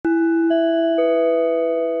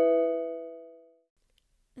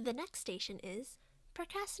The next station is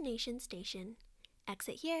Procrastination Station.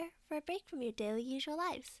 Exit here for a break from your daily usual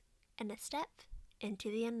lives and a step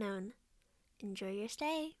into the unknown. Enjoy your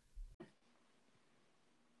stay.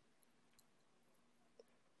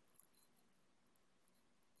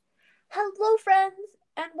 Hello, friends,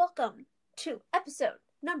 and welcome to episode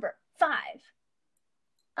number 5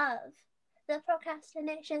 of the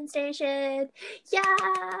Procrastination Station. Yeah!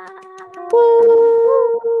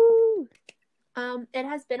 Woo! It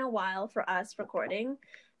has been a while for us recording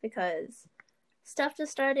because stuff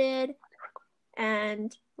just started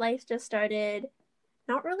and life just started.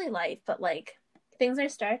 Not really life, but like things are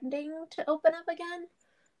starting to open up again.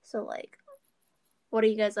 So like, what are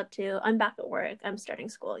you guys up to? I'm back at work. I'm starting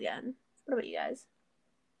school again. What about you guys?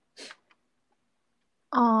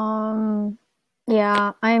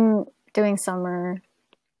 Yeah, I'm doing summer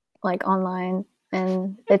like online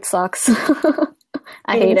and it sucks.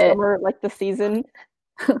 I hate it. Summer, like the season.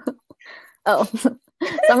 Oh,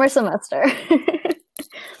 summer semester.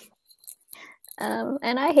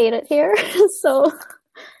 And I hate it here. So,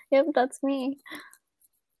 yep, that's me.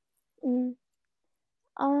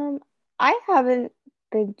 I haven't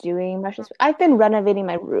been doing much. I've been renovating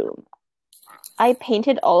my room. I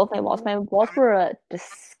painted all of my walls. My walls were a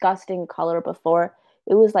disgusting color before.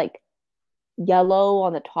 It was like yellow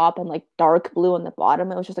on the top and like dark blue on the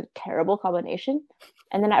bottom. It was just a terrible combination.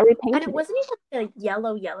 And then I repainted. And it wasn't even like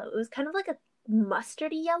yellow. It was kind of like a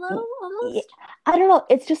mustardy yellow almost. Yeah. I don't know.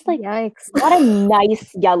 It's just like Yikes. not a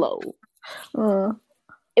nice yellow. Uh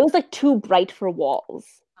It was like too bright for walls.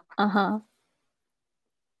 huh.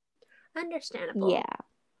 Understandable. Yeah.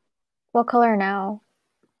 What color now?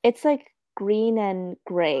 It's like green and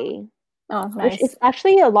gray. Oh, nice. Which is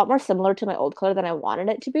actually a lot more similar to my old color than I wanted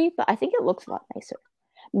it to be, but I think it looks a lot nicer.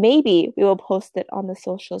 Maybe we will post it on the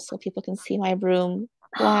socials so people can see my room.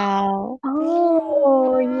 Wow.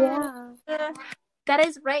 Oh, yeah. That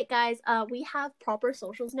is right, guys. We have proper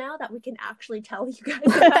socials now that we can actually tell you guys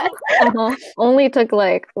about. Only took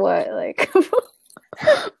like what, like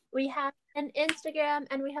We have an Instagram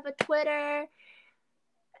and we have a Twitter,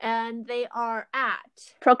 and they are at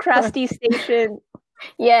Procrastination.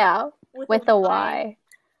 yeah, with a Y.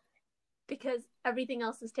 Because everything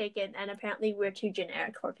else is taken, and apparently we're too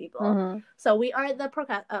generic for people. Mm-hmm. So we are the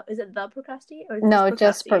is it the Procrasti? Or No,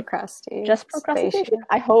 just Procrasti. Just procrastination.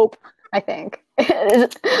 I hope. I think.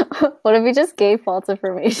 What if we just gave false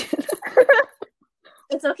information?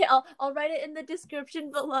 It's okay. I'll write it in the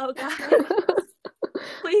description below, guys.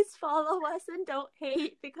 Please follow us and don't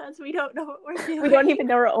hate because we don't know what we're doing. We don't even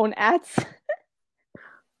know our own ads.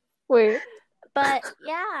 Wait. But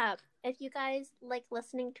yeah, if you guys like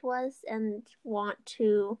listening to us and want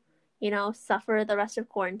to, suffer the rest of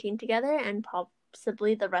quarantine together and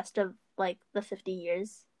possibly the rest of like the 50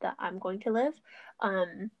 years that I'm going to live,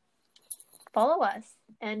 follow us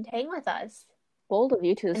and hang with us. Bold of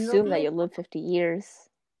you to assume that you'll live 50 years.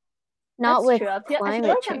 Not That's with true. I feel climate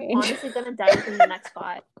like change. I'm honestly gonna die within the next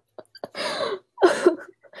 5.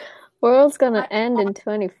 World's gonna end in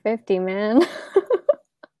 2050, man.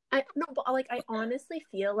 I honestly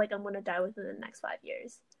feel like I'm gonna die within the next 5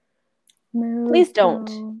 years. No, Please don't.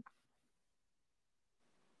 no.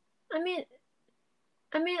 I mean,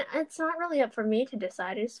 it's not really up for me to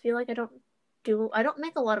decide. I just feel like I don't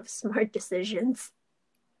make a lot of smart decisions.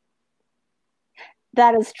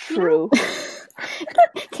 That is true.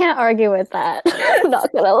 Can't argue with that.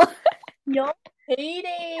 Not gonna lie. You're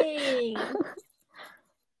hating.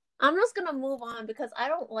 I'm just gonna move on because I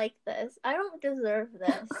don't like this. I don't deserve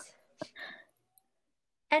this.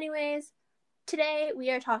 Anyways, today we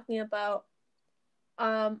are talking about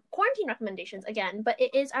quarantine recommendations again, but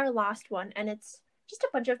it is our last one, and it's just a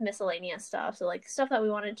bunch of miscellaneous stuff. So like stuff that we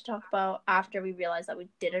wanted to talk about after we realized that we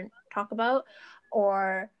didn't talk about,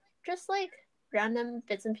 or just like random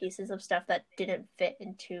bits and pieces of stuff that didn't fit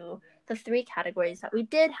into the 3 categories that we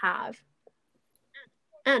did have.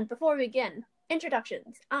 And before we begin,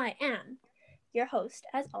 introductions. I am your host,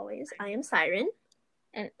 as always. I am Siren,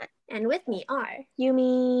 and with me are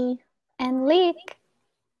Yumi and Leek.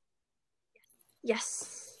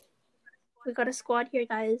 Yes, we got a squad here,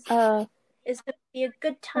 guys. It's gonna be a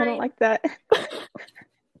good time. I don't like that.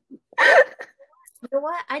 You know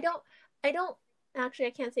what? I don't. Actually,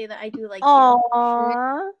 I can't say that I do like.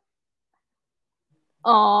 Aww.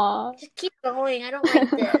 Aww. Just keep going. I don't like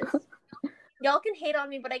this. Y'all can hate on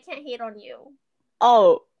me, but I can't hate on you.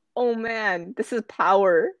 Oh man, this is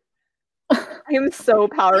power. I am so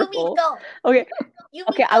powerful. Yumi, go. Okay. Yumi,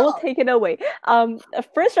 Okay, go. I will take it away. The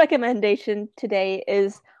first recommendation today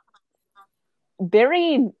is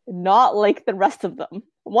very not like the rest of them.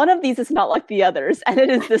 one of these is not like the others, and it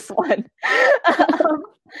is this one.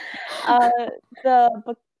 The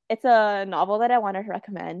book, it's a novel that I wanted to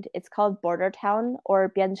recommend. It's called Border Town or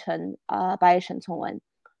边城 by Shen Congwen.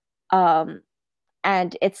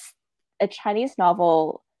 And it's a Chinese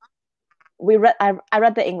novel. I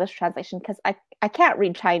read the English translation because I can't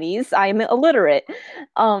read Chinese. I'm illiterate.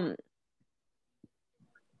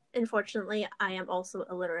 Unfortunately, I am also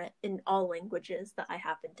illiterate in all languages that I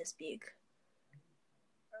happen to speak.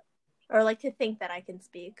 Or like to think that I can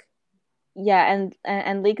speak. Yeah,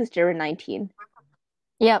 and League is 019.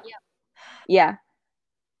 Yep. Yeah.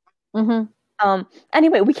 Mm-hmm.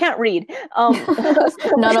 Anyway, we can't read. None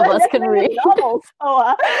of us can read. Novels.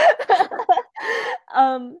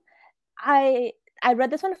 I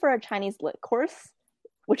read this one for a Chinese lit course,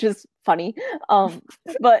 which is funny.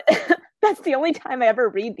 But that's the only time I ever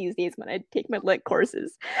read these days, when I take my lit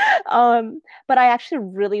courses. But I actually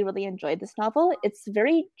really, really enjoyed this novel. It's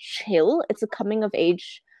very chill. It's a coming of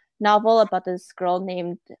age novel about this girl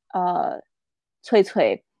named Cui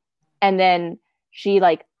Cui, and then she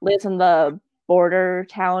like lives in the border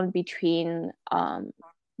town between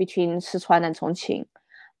Sichuan and Chongqing,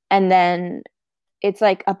 and then it's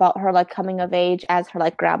like about her like coming of age as her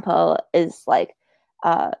like grandpa is like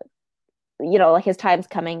like his time's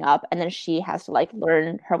coming up, and then she has to like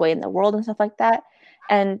learn her way in the world and stuff like that.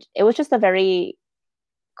 And it was just a very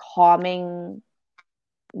calming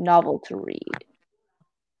novel to read.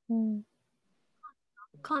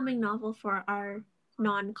 Calming novel for our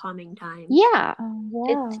non-calming time. Yeah.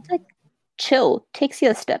 Yeah. It's like chill, takes you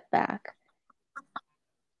a step back.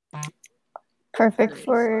 Perfect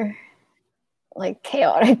for like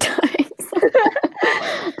chaotic times.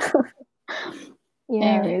 Yeah.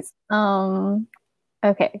 Anyways,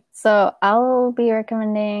 okay, so I'll be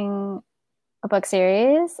recommending a book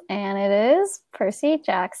series, and it is Percy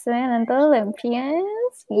Jackson and the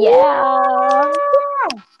Olympians. Yeah.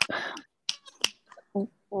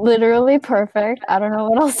 Literally perfect. I don't know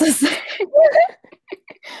what else to say.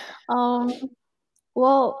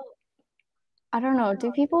 Well, I don't know.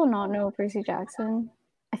 Do people not know Percy Jackson?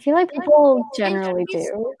 I feel like people generally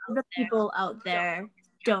do. The people out there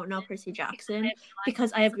don't know Percy Jackson,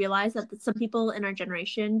 because I have realized that some people in our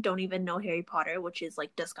generation don't even know Harry Potter, which is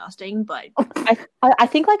like disgusting. But I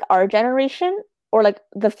think like our generation, or like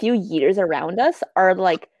the few years around us, are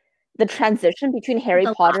like the transition between Harry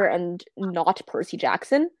Potter and not Percy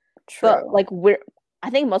Jackson. True. But like I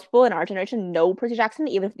think most people in our generation know Percy Jackson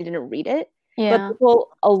even if they didn't read it. Yeah. But people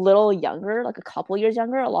a little younger, like a couple years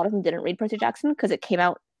younger, a lot of them didn't read Percy Jackson because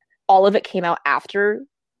all of it came out after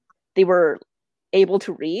they were able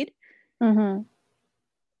to read. Mm-hmm.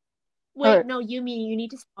 Wait, no, you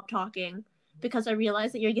need to stop talking, because I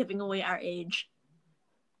realize that you're giving away our age.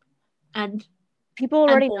 And people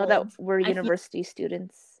already know that we're university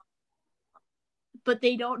students. But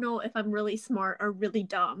they don't know if I'm really smart or really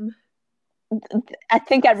dumb. I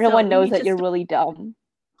think everyone knows that you're really dumb.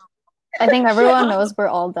 I think everyone knows we're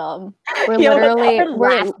all dumb. We're literally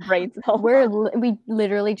we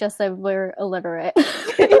literally just said we're illiterate.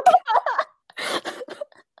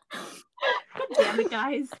 Damn it,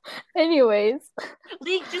 guys. Anyways,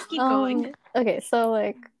 League, just keep going. Okay, so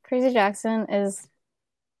like Percy Jackson is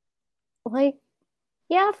like,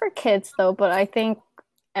 yeah, for kids though, but I think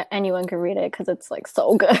anyone can read it because it's like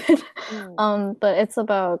so good. But it's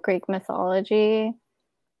about Greek mythology.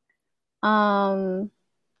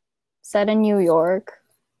 Set in New York.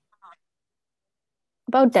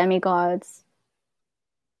 About demigods.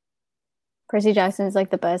 Percy Jackson is like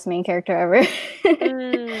the best main character ever.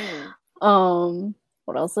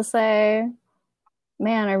 What else to say?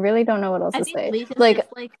 Man, I really don't know what else to say. I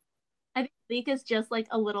think Leek is just like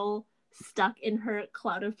a little stuck in her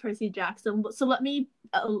cloud of Percy Jackson. So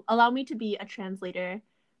allow me to be a translator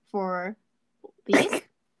for Leek.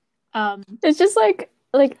 It's just like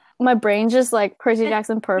my brain just like Percy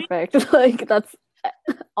Jackson perfect. Like that's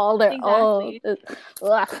all there.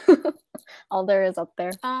 Exactly. All there is up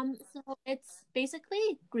there. So it's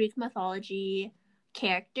basically Greek mythology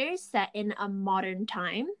characters set in a modern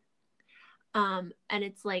time. And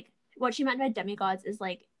it's like, what she meant by demigods is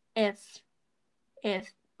like if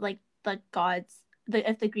like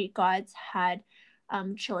if the Greek gods had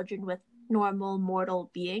children with normal mortal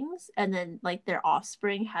beings, and then like their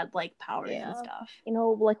offspring had like powers and stuff.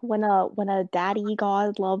 Like when a daddy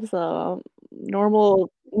god loves a normal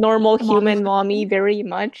human mommy very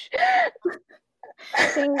much.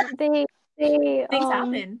 Things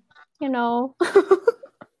happen.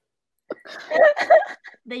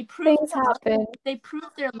 They prove things happen. They prove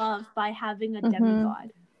their love by having a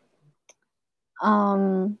demigod.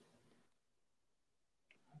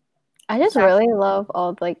 I just really love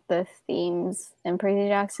all like the themes in Percy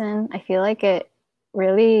Jackson. I feel like it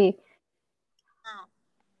really,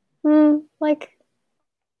 like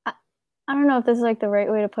I, I don't know if this is like the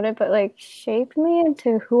right way to put it, but like shaped me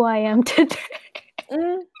into who I am today.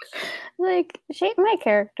 Like shaped my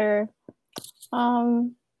character.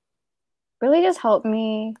 Really just helped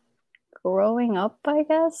me growing up, I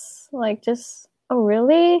guess. Like just a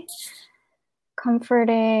really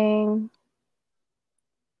comforting,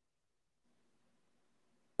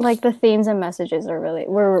 like the themes and messages were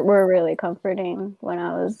really comforting when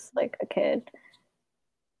I was like a kid.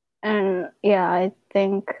 And yeah, I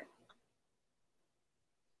think,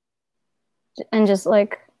 and just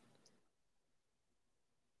like,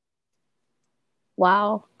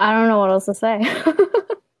 wow, I don't know what else to say.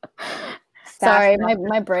 Sorry,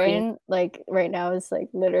 my brain like right now is like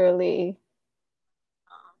literally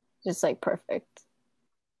just like perfect.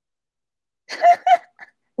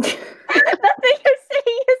 Nothing you're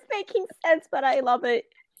saying is making sense, but I love it.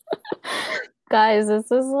 Guys,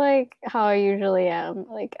 this is like how I usually am.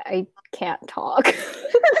 Like I can't talk.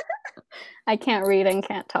 I can't read and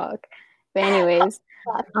can't talk. But anyways,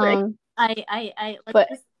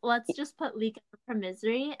 let's just put Leek for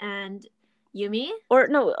misery and Yumi. Or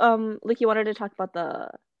no, Leek, you wanted to talk about the.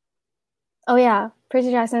 Oh yeah,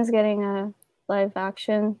 Percy Jackson's getting a live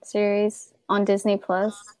action series on Disney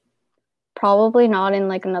Plus. Probably not in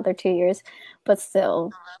like another 2 years, but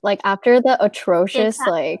still, like after the atrocious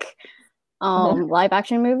like live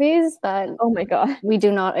action movies that oh my god we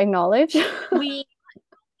do not acknowledge. we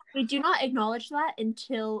do not acknowledge that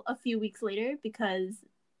until a few weeks later because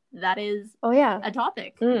that is a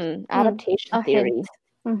topic. Adaptation theory.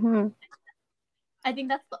 Mm-hmm. I think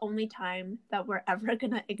that's the only time that we're ever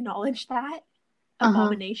gonna acknowledge that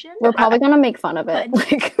abomination. We're probably gonna make fun of it.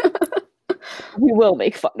 We will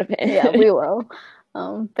make fun of it. Yeah, we will.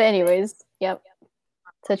 But anyways, yep.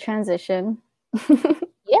 To transition.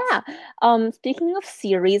 Yeah. Speaking of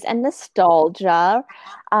series and nostalgia,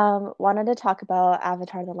 wanted to talk about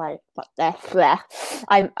Avatar the Life.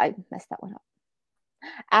 I messed that one up.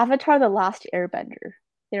 Avatar the Last Airbender.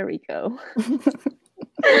 There we go.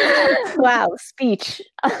 Wow, speech.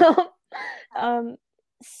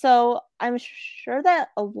 So I'm sure that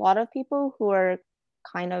a lot of people who are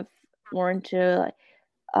kind of more into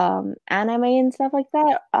anime and stuff like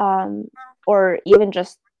that, or even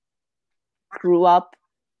just grew up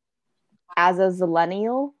as a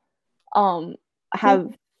zillennial,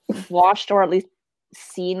 have watched or at least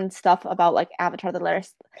seen stuff about like Avatar the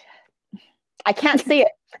Last. I can't say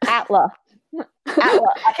it. Atla.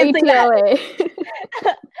 I can say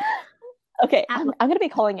that. Okay, I'm gonna be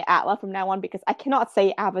calling it Atla from now on because I cannot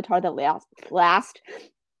say Avatar the Last.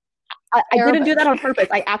 I didn't do that on purpose.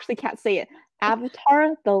 I actually can't say it.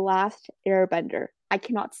 Avatar the Last Airbender. I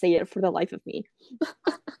cannot say it for the life of me.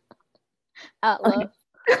 Atla.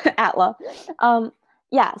 Atla.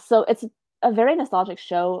 Yeah, so it's a very nostalgic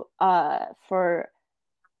show for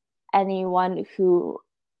anyone who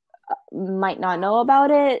might not know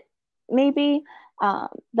about it, maybe.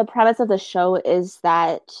 The premise of the show is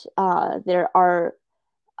that there are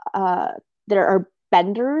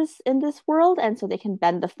benders in this world, and so they can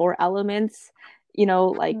bend the 4 elements,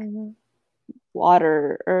 like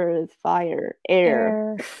water, earth, fire,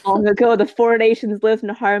 air. Long ago, the 4 nations lived in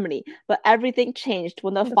harmony, but everything changed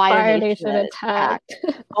when the Fire Nation attacked.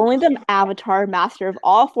 Only the Avatar, master of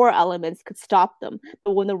all 4 elements, could stop them.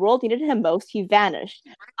 But when the world needed him most, he vanished.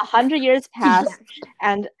 100 years passed,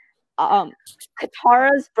 and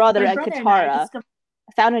Katara's brother and Katara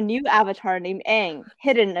found a new Avatar named Aang,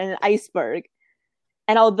 hidden in an iceberg.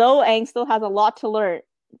 And although Aang still has a lot to learn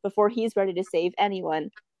before he's ready to save anybody,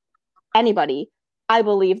 I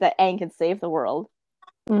believe that Aang can save the world.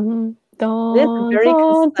 Mm-hmm. This is very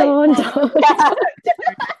concise.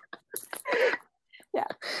 Yeah.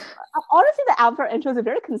 Honestly, the Avatar intro is a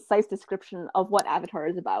very concise description of what Avatar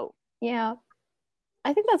is about. Yeah.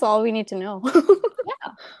 I think that's all we need to know.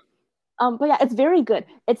 Yeah. But yeah, it's very good.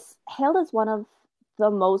 It's hailed as one of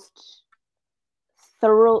the most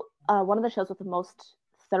thorough, one of the shows with the most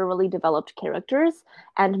thoroughly developed characters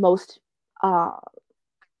and most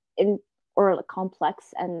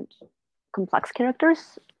complex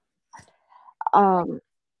characters.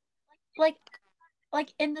 Like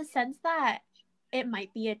in the sense that it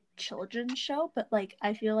might be a children's show, but like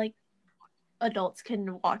I feel like adults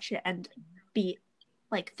can watch it and be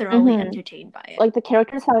like thoroughly entertained by it. Like the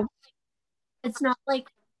characters have. It's not like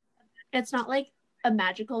a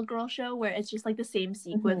magical girl show where it's just like the same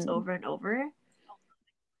sequence over and over.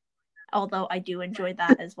 Although I do enjoy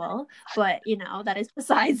that as well, but that is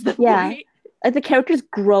besides the point. Like the characters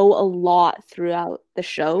grow a lot throughout the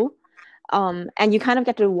show. And you kind of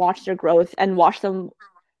get to watch their growth and watch them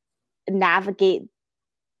navigate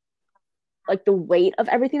like the weight of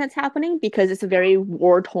everything that's happening, because it's a very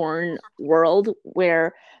war-torn world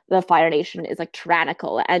where the Fire Nation is like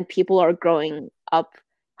tyrannical and people are growing up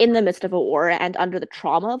in the midst of a war and under the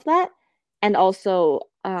trauma of that, and also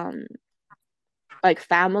like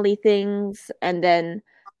family things, and then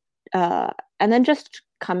just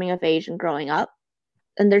coming of age and growing up.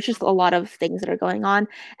 And there's just a lot of things that are going on,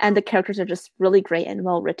 and the characters are just really great and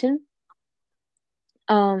well written.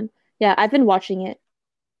 Yeah, I've been watching it.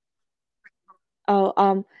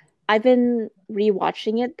 Oh, I've been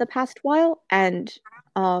rewatching it the past while, and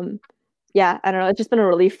yeah, I don't know, it's just been a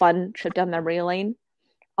really fun trip down memory lane.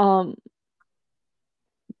 Um,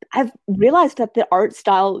 I've realized that the art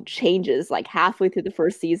style changes like halfway through the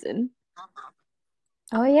first season.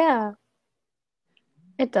 Oh yeah,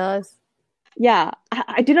 it does. Yeah,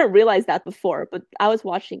 I didn't realize that before, but I was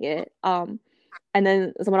watching it, and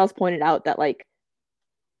then someone else pointed out that like,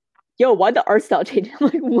 yo, why the art style change? I'm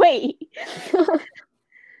like, wait.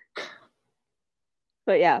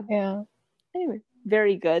 But yeah. Yeah. Anyway,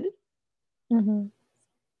 very good. Mm-hmm.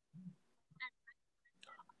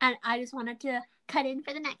 And I just wanted to cut in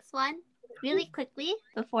for the next one really quickly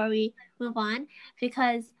before we move on,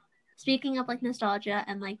 because speaking of like nostalgia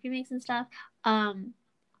and like remakes and stuff,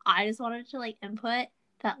 I just wanted to like input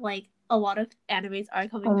that like a lot of animes are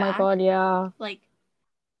coming Oh my back. god, yeah.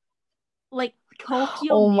 Like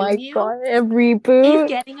Tokyo Oh Mew my Mew god, a reboot is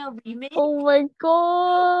getting a remake. Oh my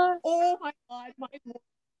god. Oh my god,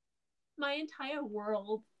 my entire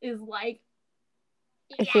world is like,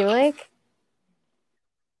 I feel like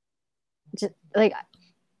just like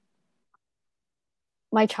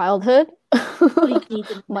my childhood.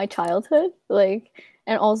 My childhood, like,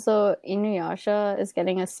 and also Inuyasha is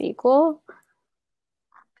getting a sequel.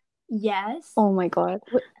 Yes. Oh my god.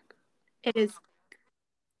 It is.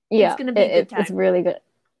 Yeah, it's gonna be a good time. It's really good.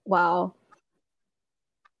 Wow.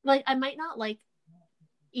 Like, I might not like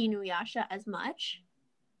Inuyasha as much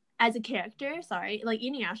as a character. Sorry, like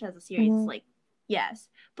Inuyasha as a series, like, yes,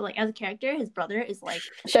 but like as a character, his brother is like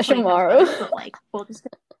Sesshomaru. But like, we're just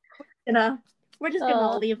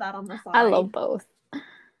gonna leave that on the side. I love both,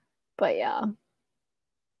 but yeah.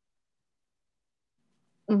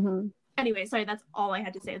 Mm-hmm. Anyway, sorry, that's all I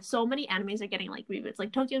had to say. So many animes are getting like reboots,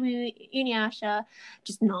 like Tokyo Mew, Inuyasha,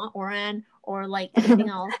 just not Oran or like anything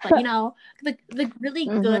else. But you know, the really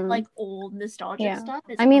good like old nostalgic stuff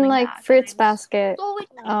is. I mean, like back, Fruits Basket,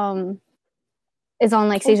 is on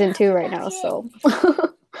like season 2 right now. So,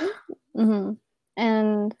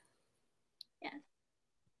 and yeah.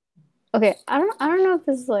 Okay, I don't know if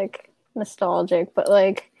this is like nostalgic, but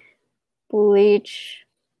like Bleach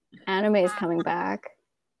anime is coming back.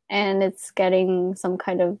 And it's getting some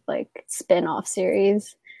kind of like spin-off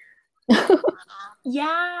series.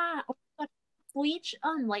 Yeah. Bleach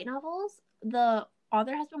light novels, the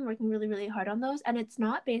author has been working really, really hard on those, and it's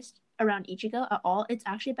not based around Ichigo at all. It's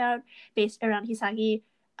actually based around Hisagi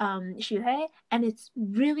Shuhei, and it's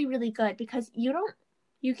really, really good because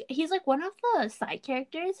he's like one of the side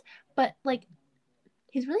characters, but like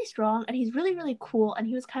he's really strong and he's really, really cool, and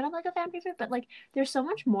he was kind of like a fan favorite, but like there's so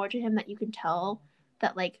much more to him that you can tell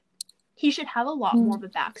that like he should have a lot more of a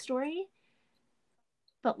backstory,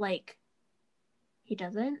 but like he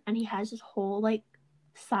doesn't, and he has this whole like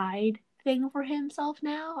side thing for himself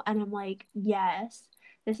now, and I'm like, yes,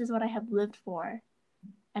 this is what I have lived for,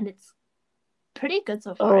 and it's pretty good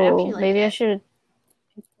so far. Oh, like maybe I should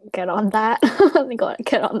get on that.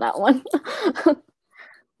 Get on that one.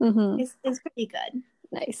 It's pretty good.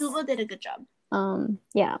 Nice. Suvo did a good job.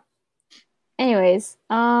 Yeah. Anyways,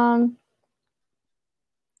 I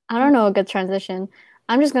don't know a good transition.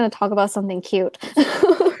 I'm just gonna talk about something cute.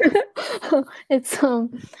 It's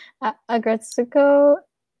Aggretsuko.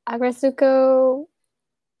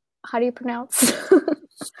 How do you pronounce?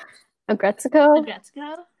 Aggretsuko?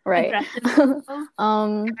 Right.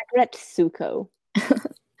 Aggretsuko.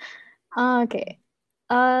 Okay.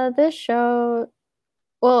 This show.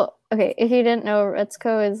 Well, okay. If you didn't know,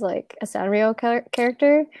 Retsuko is like a Sanrio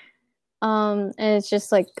character. And it's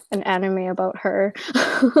just like an anime about her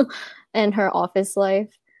and her office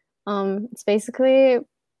life. It's basically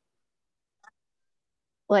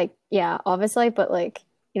like, yeah, office life, but like,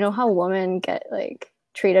 you know how women get like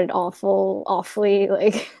treated awfully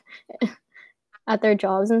like at their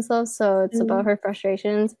jobs and stuff. So it's about her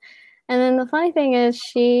frustrations. And then the funny thing is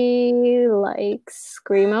she likes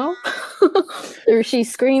Screamo. Or she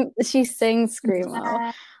sings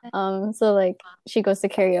Screamo. So like she goes to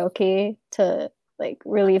karaoke to like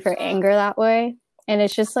relieve her anger that way. And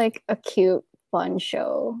it's just like a cute, fun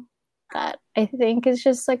show. that I think is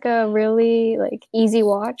just like a really like easy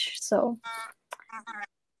watch. So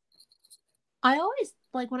I always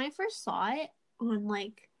like when I first saw it on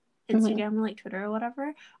like Instagram or like Twitter or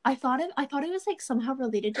whatever, I thought it was like somehow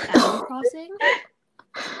related to Animal Crossing.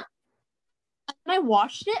 And I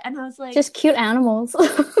watched it and I was like, just cute animals.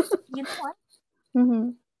 you know what? Mm-hmm.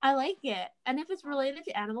 I like it. And if it's related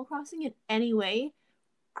to Animal Crossing in any way,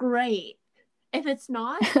 great. If it's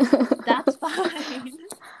not, that's fine.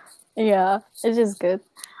 Yeah, it's just good.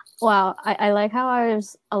 Wow, I like how I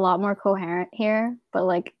was a lot more coherent here, but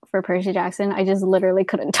like for Percy Jackson, I just literally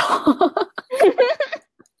couldn't talk.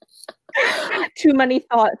 Too many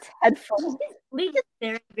thoughts. Headphones. Leek is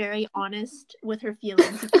very, very honest with her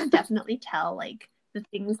feelings. You can definitely tell like the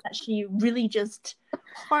things that she really just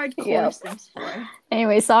hardcore sleeps for.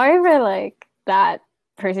 Anyway, sorry for like that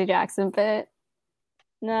Percy Jackson bit.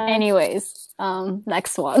 No. Anyways,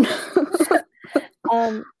 next one.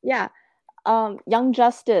 Yeah. Young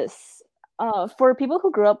Justice. For people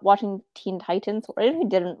who grew up watching Teen Titans, or even who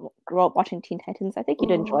didn't grow up watching Teen Titans, I think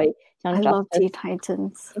you'd enjoy Young Justice. I love Teen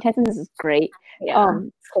Titans. Teen Titans is great. Yeah,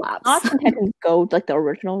 slaps. Not Teen Titans Go, like the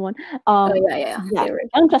original one. Yeah.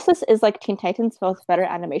 Young Justice is like Teen Titans, but with better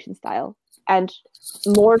animation style and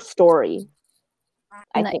more story.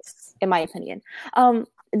 I think, in my opinion.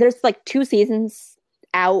 There's like 2 seasons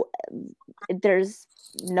out. There's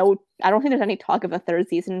I don't think there's any talk of a 3rd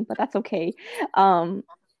season, but that's okay.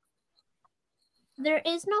 There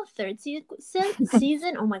is no 3rd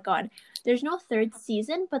season. Oh my god. There's no 3rd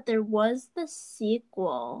season, but there was the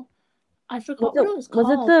sequel. I forgot what it was called.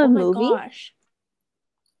 Was it the movie? Oh my gosh.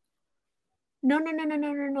 No.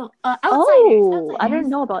 Outsiders. Oh, I didn't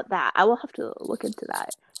know about that. I will have to look into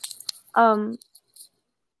that.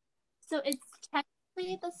 So it's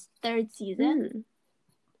technically the 3rd season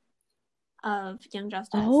of Young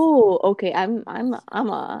Justice. Oh, okay. I'm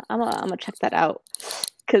gonna check that out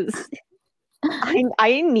because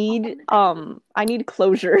I need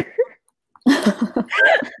closure.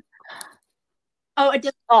 It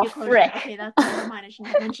did. Oh, frick. Okay, that's never mind. I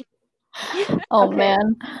shouldn't have mentioned. Oh okay.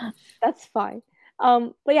 Man, that's fine.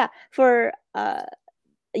 But yeah, for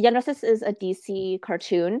Young Justice is a DC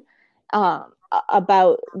cartoon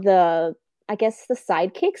about the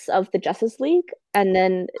sidekicks of the Justice League, and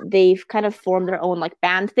then they've kind of formed their own like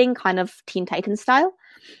band thing, kind of Teen Titans style.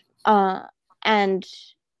 And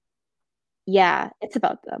yeah, it's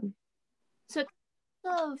about them. So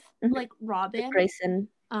of like Robin, Dick Grayson,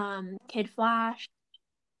 Kid Flash,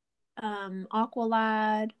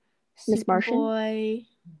 Aqualad, Miss Superboy,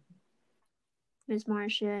 Miss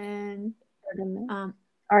Martian,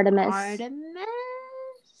 Artemis.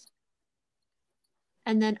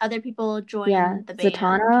 And then other people join the band.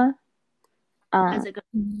 Zatanna. And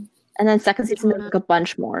then 2nd season there's like a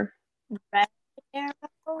bunch more. Red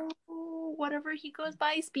Arrow, whatever he goes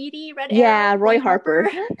by, Speedy, Red Arrow. Yeah, Roy Harper.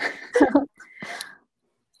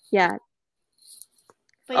 Yeah.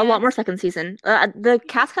 But a lot more 2nd season. The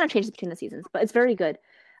cast kind of changes between the seasons, but it's very good.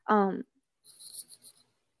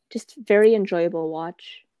 Just very enjoyable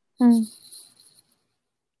watch.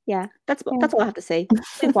 Yeah, that's all I have to say.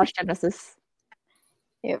 Please watch Genesis.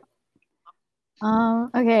 Yep.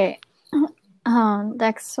 Okay.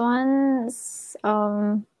 Next one's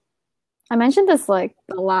I mentioned this like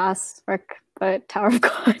the last arc, but Tower of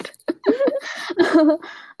God.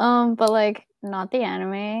 But like not the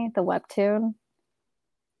anime, the webtoon.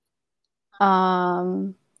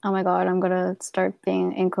 Oh my god, I'm gonna start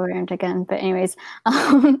being incoherent again. But anyways,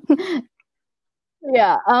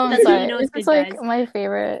 yeah. Sorry. It's like my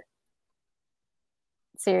favorite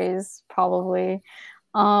series, probably.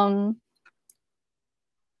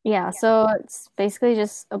 Yeah, so it's basically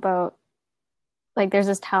just about like there's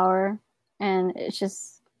this tower and it's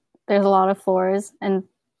just there's a lot of floors, and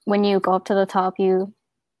when you go up to the top you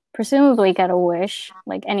presumably get a wish,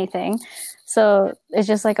 like anything. So it's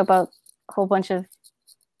just like about a whole bunch of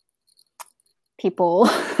people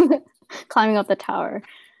climbing up the tower.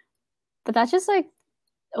 But that's just like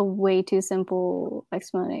a way too simple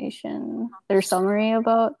explanation or summary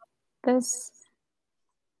about this.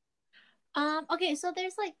 Okay, so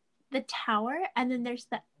there's like the tower and then there's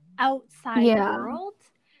the outside world,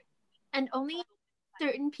 and only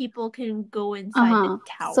certain people can go inside the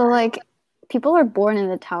tower. So like people are born in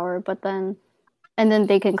the tower, and then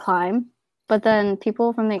they can climb, but then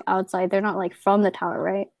people from the outside, they're not like from the tower,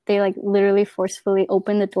 right? They like literally forcefully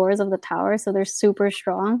open the doors of the tower, so they're super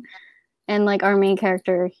strong. And like our main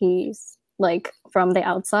character, he's like from the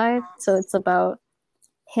outside, so it's about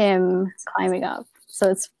him climbing up. So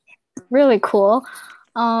it's really cool.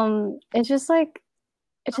 It's just like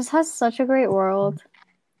it just has such a great world.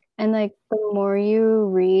 And like the more you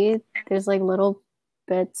read, there's like little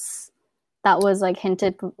bits that was like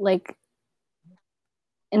hinted like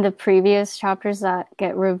in the previous chapters that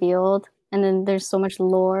get revealed. And then there's so much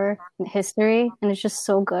lore and history, and it's just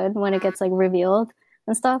so good when it gets like revealed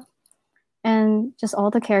and stuff. And just all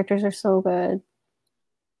the characters are so good.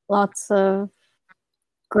 Lots of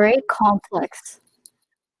great complex.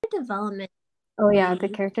 Development. Oh yeah, the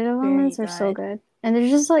character developments are so good. And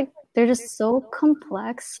they're just so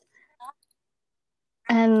complex.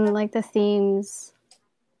 And like the themes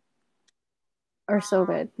are so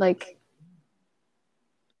good. Like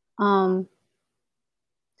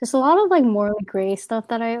just a lot of like morally gray stuff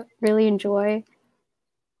that I really enjoy.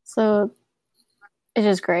 So it's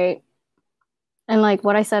just great. And like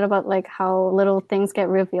what I said about like how little things get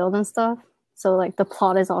revealed and stuff. So like the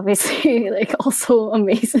plot is obviously like also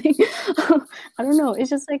amazing. I don't know. It's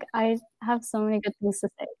just like I have so many good things to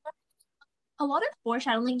say. A lot of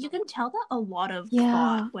foreshadowing. You can tell that a lot of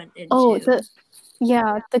thought went into. Oh,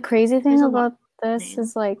 the crazy thing about this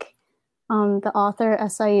is like the author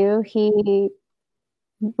SIU, he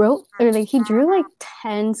wrote or like he drew like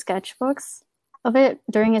 10 sketchbooks of it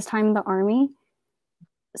during his time in the army.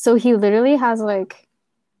 So he literally has like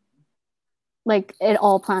it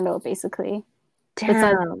all planned out basically. Damn. It's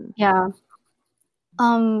like, yeah.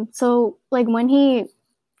 So like when he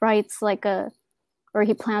writes like or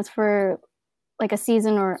he plans for like a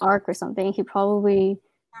season or arc or something, he probably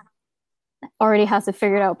already has it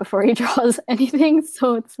figured out before he draws anything.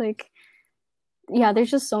 So it's like, yeah,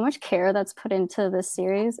 there's just so much care that's put into this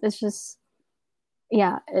series. It's just,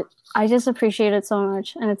 yeah, I just appreciate it so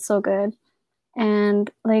much, and it's so good.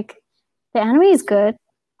 And like the anime is good,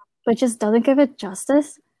 but just doesn't give it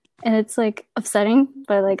justice, and it's like upsetting.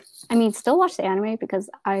 But like, I mean, still watch the anime because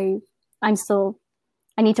I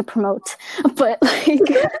need to promote, but like,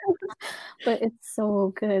 but it's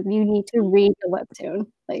so good. You need to read the webtoon.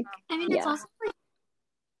 Like, I mean, it's also like,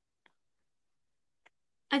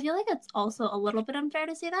 I feel like it's also a little bit unfair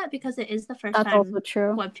to say that because it is the first time also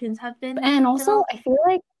true. webtoons have been. And also, I feel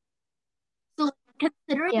like, so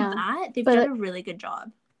considering that, they've done a really good job.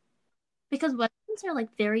 Because webtoons are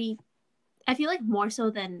like very, I feel like more so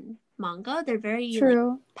than manga, they're very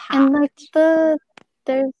true. Like packed. And like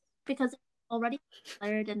there's because it's already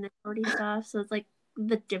colored and there's already stuff, so it's like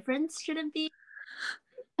the difference shouldn't be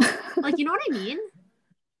like, you know what I mean?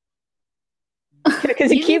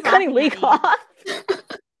 Because you keep cutting Leek off.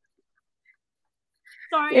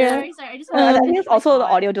 Sorry. I just I think it's also the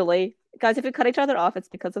audio delay. Guys, if we cut each other off, it's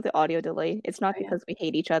because of the audio delay. It's not because we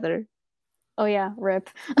hate each other. Oh yeah, rip.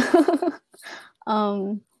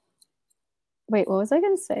 Wait, what was I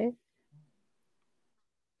gonna say?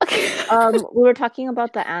 We were talking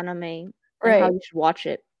about the anime and how you should watch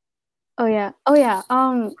it. Oh yeah.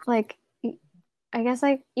 Like I guess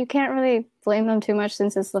like you can't really blame them too much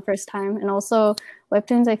since it's the first time, and also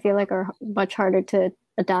webtoons I feel like are much harder to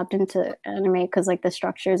adapt into anime because like the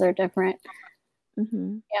structures are different.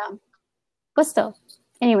 Mm-hmm. Yeah, but still,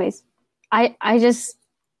 anyways, I'm just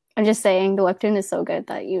saying the webtoon is so good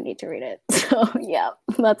that you need to read it. So yeah,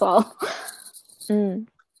 that's all. And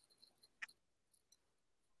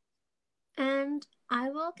I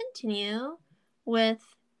will continue with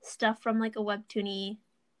stuff from like a webtoony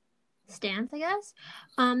stance, I guess.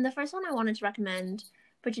 The first one I wanted to recommend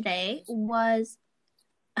for today was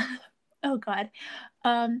oh god.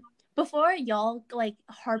 Before y'all like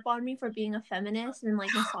harp on me for being a feminist and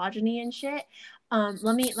like misogyny and shit,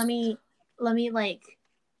 let me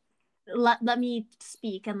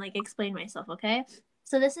speak and like explain myself, okay?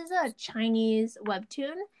 So this is a Chinese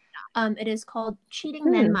webtoon. It is called Cheating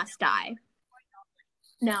Men Must Die.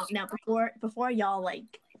 Now before y'all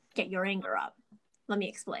like get your anger up, let me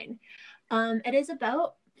explain. It is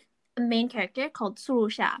about a main character called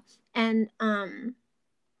Surusha, and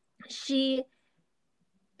she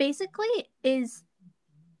basically is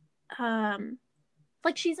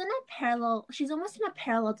like she's almost in a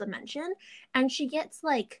parallel dimension, and she gets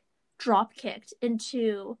like drop kicked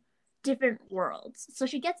into different worlds. So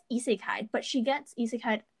she gets isekai, but she gets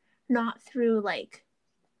isekai not through like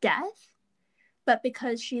death, but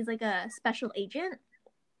because she's like a special agent,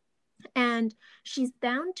 and she's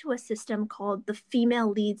bound to a system called the female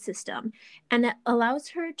lead system, and it allows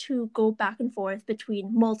her to go back and forth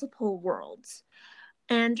between multiple worlds.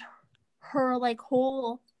 And her like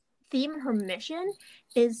whole theme, her mission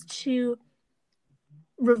is to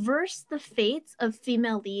reverse the fates of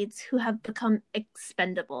female leads who have become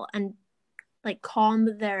expendable and like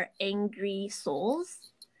calm their angry souls,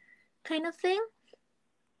 kind of thing.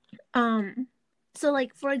 So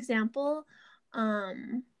like for example,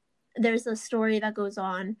 there's a story that goes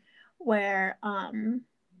on where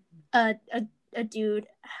a dude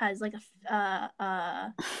has like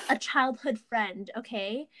a childhood friend,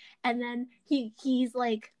 okay, and then he's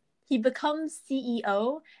like he becomes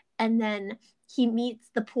CEO, and then he meets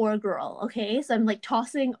the poor girl, okay. So I'm like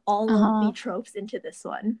tossing all of the tropes into this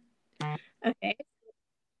one, okay.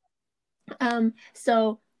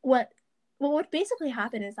 So what basically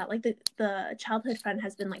happened is that like the childhood friend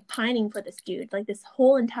has been like pining for this dude like this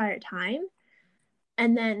whole entire time,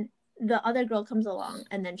 and then the other girl comes along,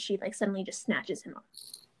 and then she like suddenly just snatches him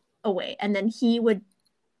away, and then he would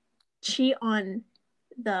cheat on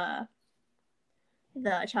the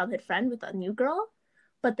childhood friend with a new girl,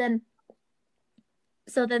 but then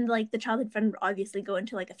like the childhood friend would obviously go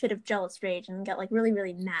into like a fit of jealous rage and get like really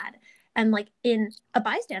really mad, and like in a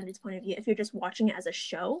bystander's point of view, if you're just watching it as a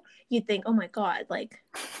show, you'd think, oh my god, like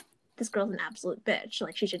this girl's an absolute bitch,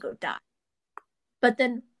 like she should go die. But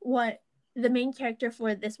then what the main character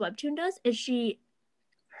for this webtoon does is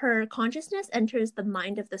her consciousness enters the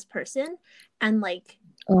mind of this person and like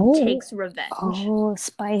takes revenge. Oh,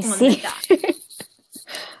 spicy.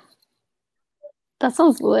 That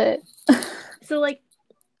sounds lit. So like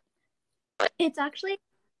it's actually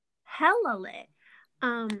hella lit.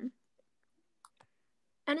 And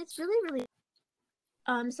it's really really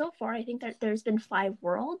so far I think that there's been 5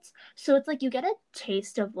 worlds, so it's like you get a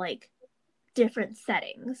taste of like different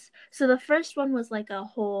settings. So the first one was like a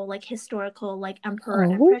whole like historical like emperor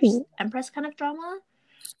empress kind of drama,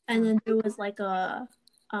 and then there was like a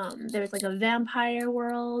vampire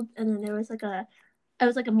world, and then there was like a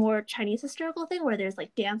more Chinese historical thing where there's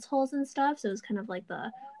like dance halls and stuff. So it was kind of like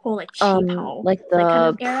the whole like Qipao, like the kind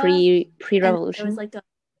of era. pre-revolution. It was like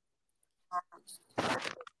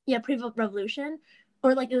pre-revolution,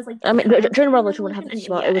 or like it was like I mean during revolution would have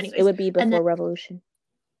it would be before revolution.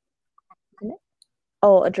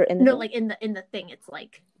 Oh, in the no, like in the thing, it's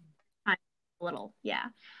like a little, yeah.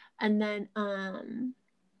 And then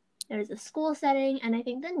there's a school setting, and I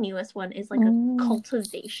think the newest one is like a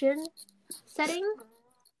cultivation setting.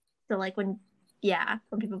 So like when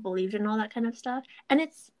people believed in all that kind of stuff, and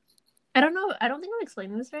it's I don't think I'm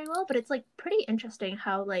explaining this very well, but it's like pretty interesting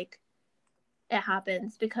how like it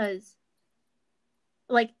happens, because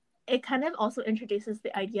like it kind of also introduces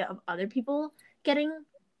the idea of other people getting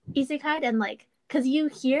isekai'd, and like because you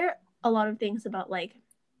hear a lot of things about like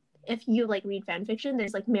if you like read fan fiction,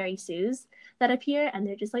 there's like Mary Sue's that appear, and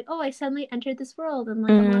they're just like, oh, I suddenly entered this world, and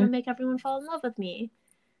like I want to make everyone fall in love with me.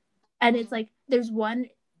 And it's like there's one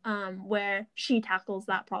where she tackles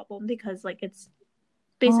that problem, because like it's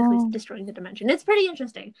basically destroying the dimension. It's pretty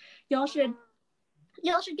interesting. Y'all should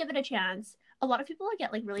give it a chance. A lot of people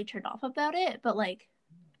get like really turned off about it, but like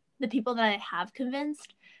the people that I have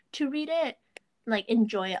convinced to read it like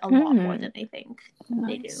enjoy it a lot more than they think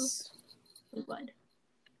they do. They would.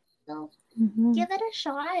 So give it a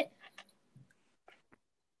shot.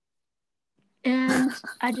 And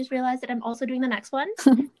I just realized that I'm also doing the next one,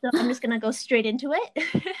 so I'm just gonna go straight into it.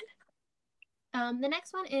 The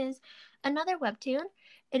next one is another webtoon.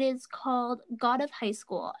 It is called God of High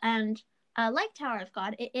School, and like Tower of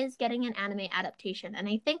God, it is getting an anime adaptation, and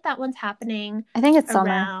I think that one's happening. I think it's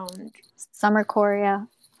around summer Korea.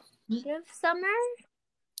 End of summer.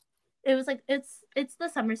 It was like it's the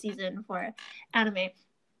summer season for anime,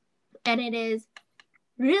 and it is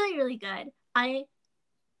really really good. I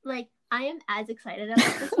am as excited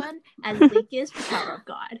about this one as Leek is for Tower of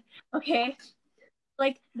God. Okay,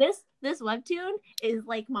 like this webtoon is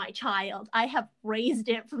like my child. I have raised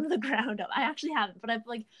it from the ground up. I actually haven't, but I've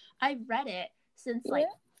read it since like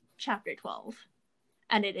chapter 12,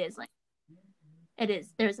 and it is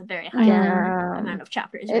there's a very high amount of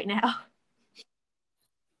chapters right now.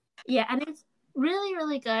 Yeah, and it's really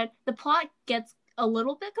really good. The plot gets a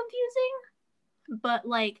little bit confusing, but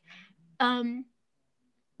like the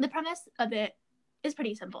premise of it is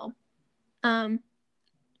pretty simple. There's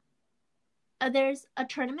a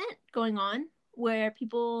tournament going on where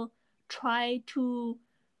people try to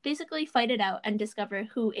basically fight it out and discover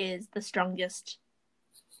who is the strongest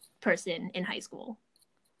person in high school.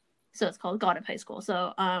 So it's called God of High School.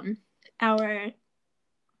 So our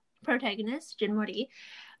protagonist, Jin Mori,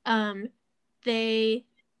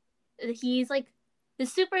 he's like the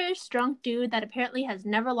super strong dude that apparently has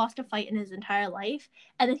never lost a fight in his entire life,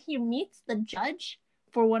 and then he meets the judge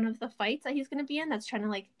for one of the fights that he's going to be in, that's trying to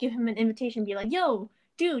like give him an invitation, be like, yo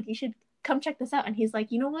dude, you should come check this out. And he's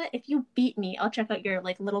like, you know what, if you beat me, I'll check out your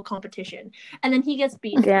like little competition. And then he gets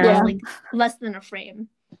beaten like less than a frame.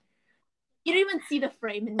 You don't even see the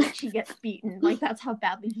frame in which he gets beaten. Like that's how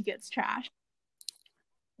badly he gets trashed.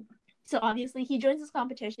 So obviously he joins this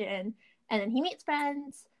competition, and then he meets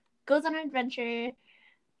friends, goes on an adventure,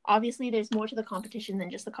 obviously there's more to the competition than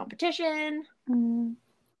just the competition. A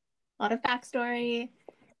lot of backstory,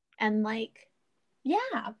 and like, yeah,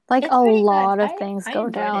 like it's a pretty lot good. of things I go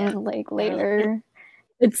enjoyed down it. like later.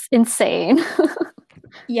 It's insane.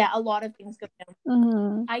 Yeah, a lot of things go down.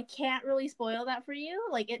 Mm-hmm. I can't really spoil that for you.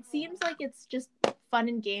 Like, it seems like it's just fun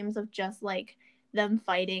and games of just like them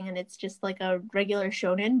fighting, and it's just like a regular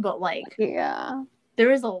shonen, but like, Yeah,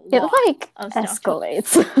 there is a lot it like of stuff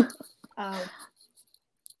escalates.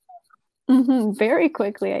 Very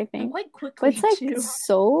quickly, I think. Quite quickly, but it's like too.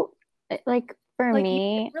 so like for Like,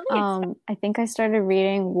 me, really I think I started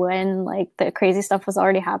reading when like the crazy stuff was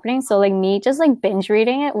already happening. So like me just like binge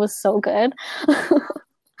reading it was so good.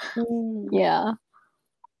 Yeah.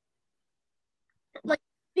 Like,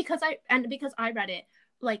 because I read it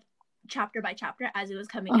like chapter by chapter as it was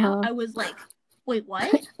coming out, I was like, wait, what?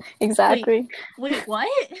 Exactly. Wait, what?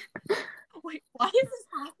 Wait, why is this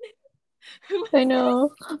happening? Who is I know.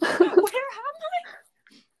 Where am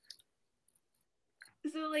I?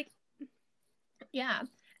 So like, yeah.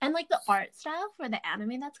 And like the art style for the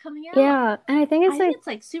anime that's coming out. Yeah, and I think it's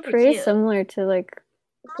like super pretty cute. similar to like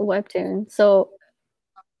the webtoon. So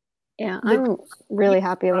yeah, I'm really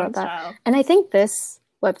happy about that. Style. And I think this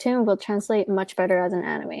webtoon will translate much better as an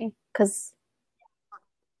anime because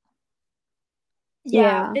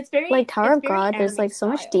yeah, it's very like Tower of God. There's like so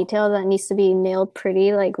much detail that needs to be nailed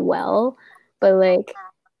pretty like well, but like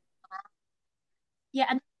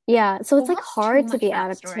yeah, so it's like hard to be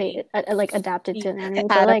adapted to an anime,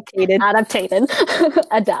 but like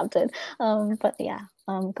adapted. But yeah,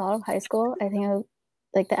 God of High School, I think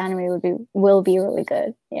like the anime will be really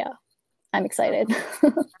good. Yeah, I'm excited.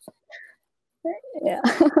 Yeah,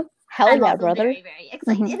 hell yeah, brother. Very, very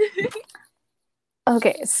excited.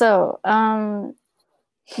 Okay, so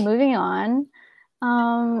moving on.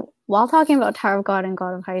 While talking about Tower of God and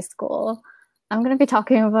God of High School, I'm going to be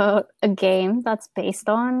talking about a game that's based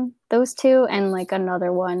on those two and like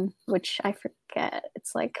another one, which I forget.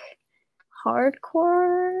 It's like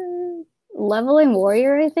Hardcore Leveling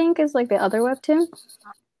Warrior, I think, is like the other webtoon.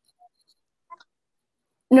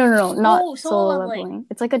 No, not Solo Leveling.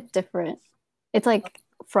 It's like a different. It's like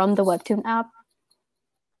from the webtoon app.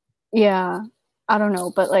 Yeah, I don't know,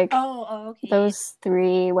 but like okay. those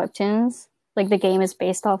three webtoons, like the game is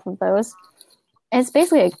based off of those. It's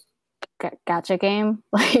basically a gacha game.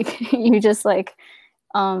 Like you just like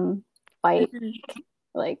fight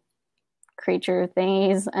like creature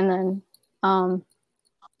thingies and then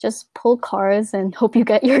just pull cards and hope you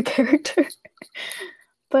get your character.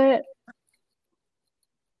 But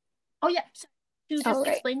yeah, so to just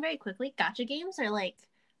explain very quickly, gacha games are like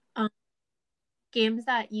games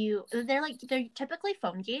that they're typically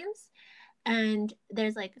phone games, and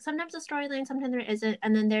there's like sometimes a storyline, sometimes there isn't,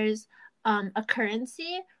 and then there's a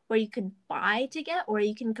currency where you can buy to get, or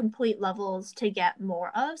you can complete levels to get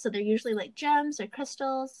more of. So they're usually like gems or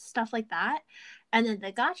crystals, stuff like that. And then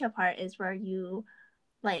the gacha part is where you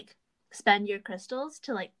like spend your crystals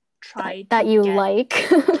to like try that to you get like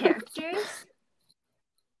characters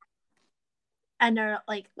and are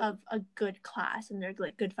like of a good class, and they're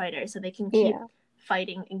like good fighters, so they can keep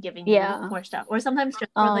fighting and giving you more stuff, or sometimes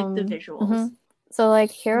just for like the visuals. So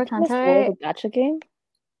like Hero Tantare, the gacha game.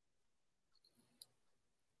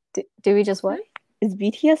 Do we just what? Is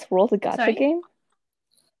BTS World a gacha game?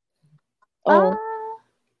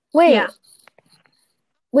 Wait. Yeah.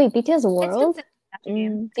 Wait, BTS World? Do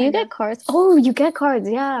you get cards? Oh, you get cards.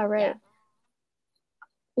 Yeah, right. Yeah.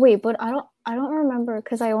 Wait, but I don't remember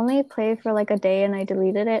because I only played for like a day and I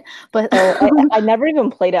deleted it. But I never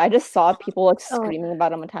even played it. I just saw people like screaming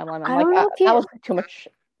about it on my timeline. I'm like, that was too much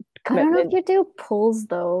commitment. I don't know if you do pulls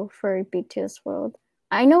though for BTS World.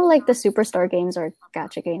 I know like the Superstar games are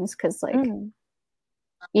gacha games because like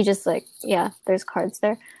you just like there's cards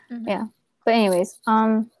there. Yeah. But anyways,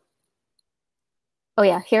 oh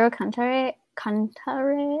yeah, Hero Kantare, Contra,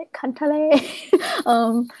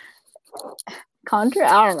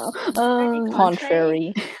 I don't know.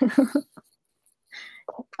 Contrary.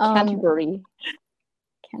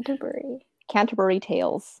 Canterbury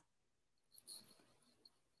Tales.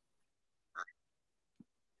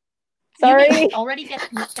 Sorry. You already get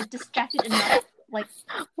distracted enough. Like,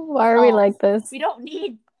 why are we like this? We don't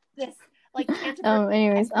need this. Like,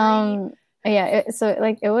 anyways, yeah. So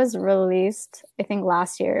like it was released, I think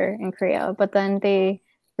last year in Korea, but then they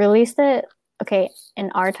released it. Okay,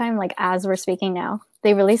 in our time, like as we're speaking now,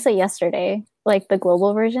 they released it yesterday, like the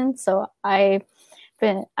global version. So I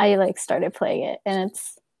like started playing it, and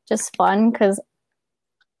it's just fun because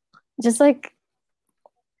just like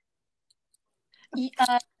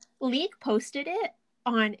League posted it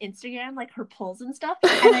on Instagram, like her pulls and stuff.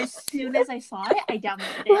 And as soon as I saw it, I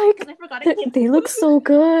downloaded it because I forgot it. They look so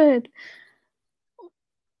good.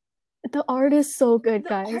 The art is so good,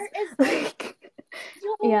 guys. Art is like,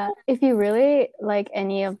 yeah, if you really like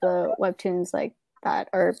any of the webtoons like that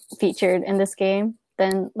are featured in this game,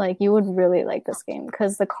 then like you would really like this game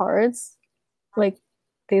because the cards, like,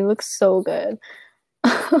 they look so good.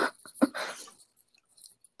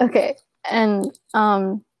 Okay, and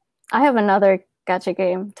I have another gacha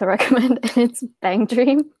game to recommend, and it's Bang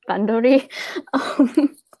Dream Bandori.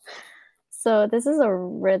 So this is a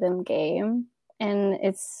rhythm game, and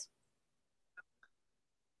it's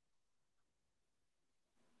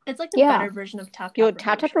like the better version of Tap Tap Revolution.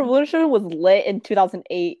 Tap Tap Revolution was lit in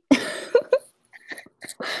 2008.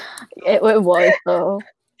 It was though.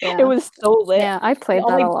 Yeah. It was so lit. Yeah, I played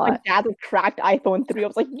that a lot. My dad cracked iPhone 3. I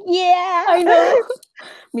was like, yeah, I know.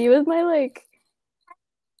 Me with my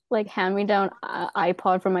like hand-me-down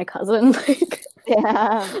iPod from my cousin. Like,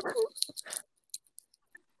 yeah.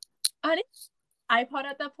 I didn't iPod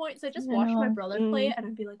at that point, so I just watched my brother play it, and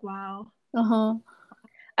I'd be like, wow.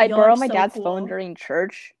 I borrowed my dad's phone during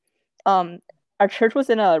church. Our church was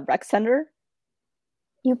in a rec center.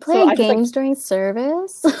 You play games during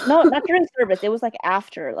service? No, not during service. It was like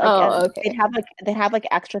after. Like okay. They'd have like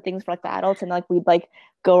extra things for like the adults, and like we'd like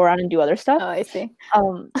go around and do other stuff. Oh, I see.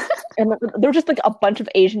 And there were just like a bunch of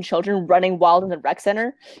Asian children running wild in the rec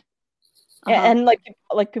center. And like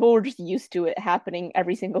people were just used to it happening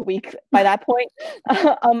every single week by that point.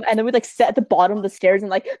 And then we'd like sit at the bottom of the stairs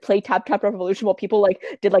and like play Tap Tap Revolution while people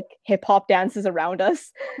like did like hip hop dances around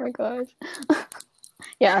us. Oh my gosh.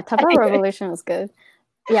 Yeah, Tap Tap Revolution was good.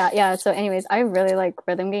 Yeah. So anyways, I really like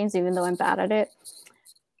rhythm games even though I'm bad at it.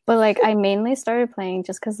 But like I mainly started playing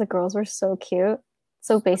just because the girls were so cute.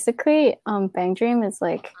 So basically, Bang Dream is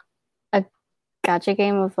like a gacha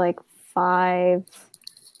game of like 5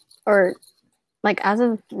 or like as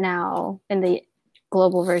of now in the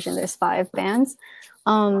global version there's 5 bands.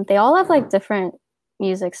 They all have like different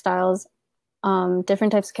music styles,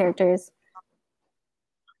 different types of characters,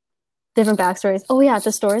 different backstories. Oh yeah,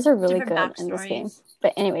 the stories are really good in this game.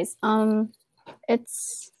 But anyways,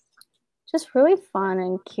 it's just really fun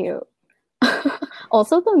and cute.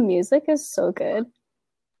 Also the music is so good.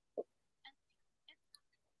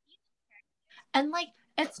 And like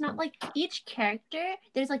it's not like each character,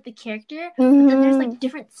 there's like the character, but then there's like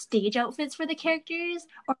different stage outfits for the characters.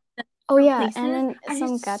 Oh yeah, and then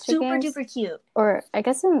some gacha games, super cute. Or I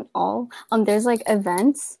guess in all, there's like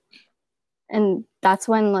events, and that's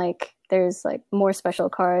when like there's like more special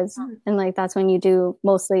cards, and like that's when you do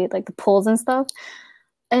mostly like the pulls and stuff.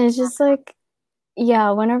 And it's just like,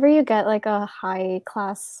 yeah, whenever you get like a high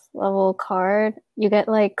class level card, you get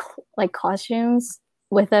like costumes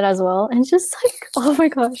with it as well, and just like, oh my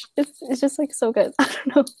gosh, it's just like so good. I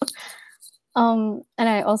don't know. And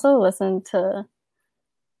I also listen to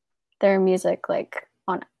their music like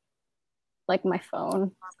on like my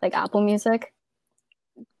phone, like Apple Music.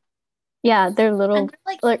 Yeah, they're little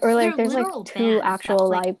there's like 2 actual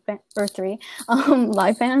live or 3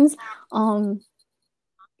 live bands.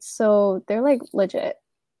 So they're like legit,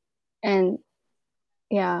 and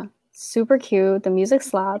yeah, super cute. The music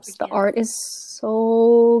slaps. The art is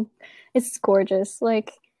it's gorgeous.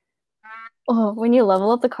 Like, oh, when you level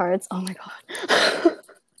up the cards, oh my god.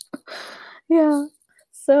 Yeah.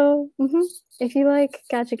 So if you like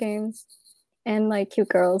gacha games and like cute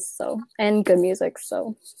girls, and good music,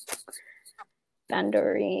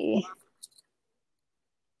 Bandori.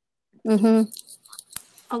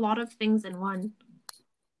 A lot of things in one.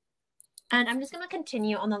 And I'm just gonna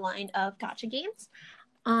continue on the line of gacha games.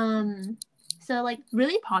 So like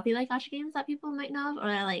really popular gacha games that people might know of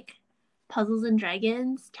are like Puzzles and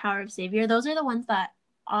Dragons, Tower of Savior. Those are the ones that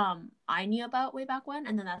I knew about way back when,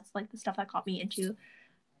 and then that's like the stuff that got me into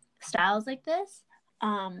styles like this.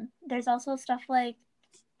 There's also stuff like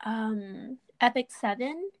Epic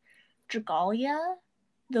 7, Dragalia.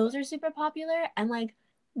 Those are super popular, and like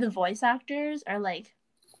the voice actors are like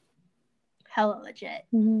hella legit.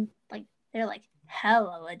 Like they're like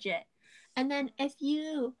hella legit. And then if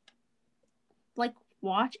you like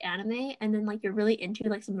watch anime and then like you're really into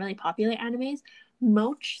like some really popular animes,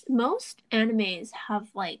 most animes have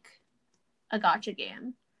like a gacha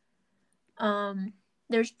game.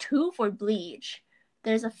 There's 2 for Bleach.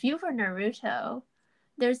 There's a few for Naruto.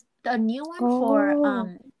 There's a new one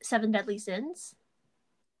for 7 Deadly Sins,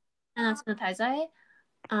 and that's no Taizai.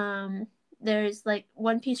 There's like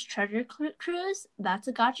One Piece Treasure Cruise. That's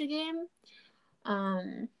a gacha game.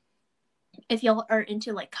 If y'all are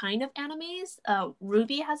into like kind of animes,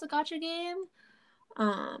 Ruby has a gacha game.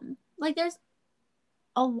 Like there's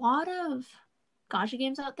a lot of gacha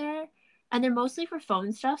games out there, and they're mostly for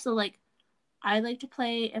phone stuff. So like, I like to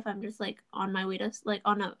play if I'm just like on my way to like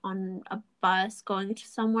on a bus going to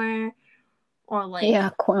somewhere, or like Yeah,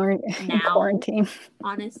 now, quarantine.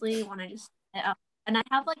 honestly, when I just sit up. And I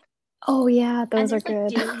have like Oh yeah, and those are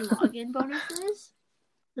there's like good. daily login bonuses.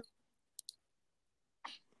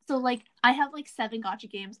 So like I have like 7 gacha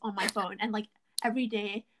games on my phone, and like every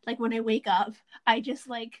day, like when I wake up, I just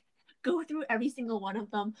like go through every single one of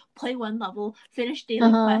them, play one level, finish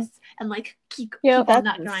daily quests, and like keep Yep. on That's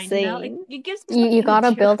that grind. You know, like, insane. it gives me You something gotta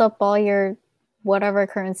to do. build up all your whatever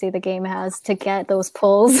currency the game has to get those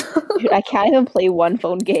pulls. Dude, I can't even play one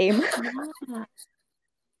phone game. Yeah.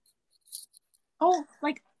 Oh,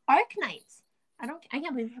 like Arc Knights. I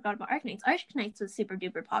can't believe I forgot about Arc Knights. Arc Knights was super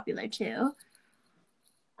duper popular too.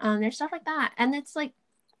 There's stuff like that, and it's like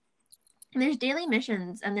there's daily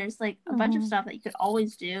missions, and there's like a bunch of stuff that you could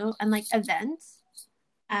always do, and like events,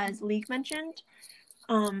 as League mentioned.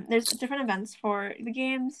 There's different events for the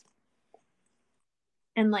games,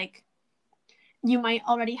 and like you might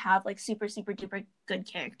already have like super super duper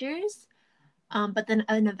good characters, but then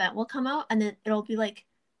an event will come out, and then it'll be like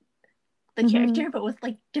the character, but with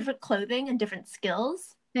like different clothing and different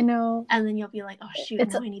skills. I know. And then you'll be like, oh shoot,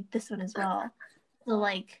 now I need this one as well. So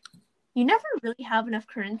like, you never really have enough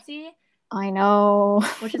currency. I know.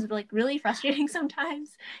 Which is like really frustrating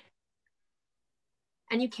sometimes.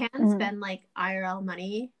 And you can spend like IRL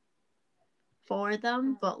money for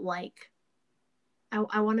them, but like,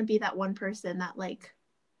 I want to be that one person that like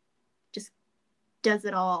just does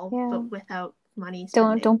it all, but without money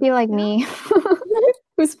spending. Don't be like me.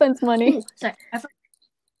 Who spends money? Ooh, sorry.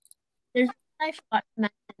 There's one I forgot to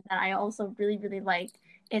mention that I also really, really like.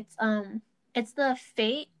 It's the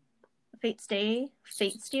Fate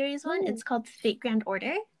series one. It's called Fate Grand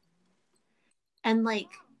Order. And like,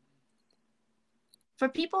 for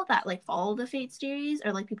people that like follow the Fate series,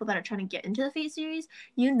 or like people that are trying to get into the Fate series,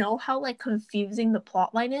 you know how like confusing the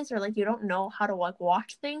plot line is, or like you don't know how to like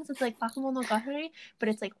watch things. It's like Bakemonogatari, but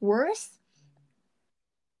it's like worse.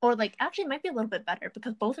 Or like actually it might be a little bit better,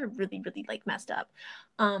 because both are really, really like messed up.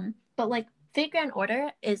 But like Fate Grand Order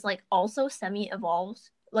is like also semi-evolved,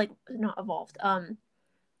 like not evolved. Oh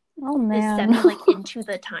man. Is semi like into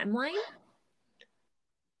the timeline.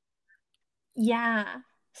 Yeah.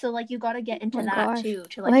 So like you gotta get into that too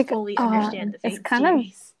to like fully understand the Fate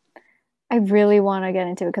series. I really want to get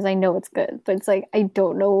into it because I know it's good, but it's like I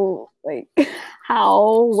don't know like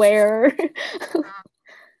how, where.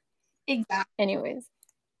 Exactly. Anyways.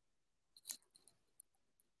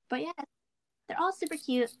 But yeah, they're all super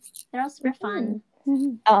cute. They're all super fun.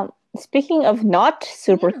 Speaking of not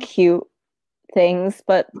super cute things,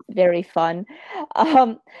 but very fun,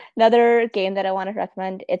 another game that I want to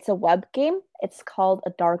recommend, it's a web game. It's called A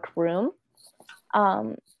Dark Room.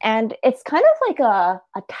 And it's kind of like a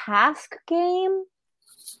task game.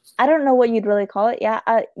 I don't know what you'd really call it. Yeah.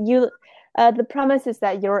 The premise is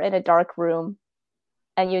that you're in a dark room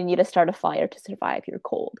and you need to start a fire to survive. You're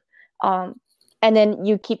cold. And then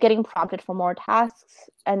you keep getting prompted for more tasks,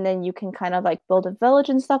 and then you can kind of like build a village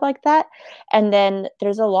and stuff like that. And then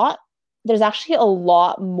there's actually a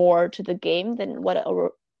lot more to the game than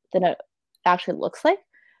it actually looks like.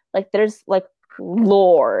 Like there's like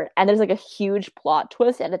lore, and there's like a huge plot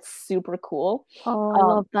twist, and it's super cool. Oh, I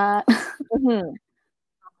love that.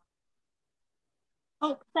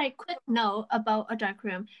 Oh, sorry, quick note about A Dark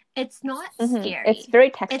Room. It's not scary. It's very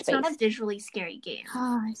text-based. It's not a visually scary game.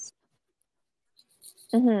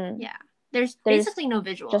 Yeah. There's basically no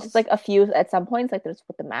visuals. Just like a few at some points, like there's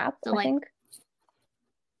with the map, so, I think.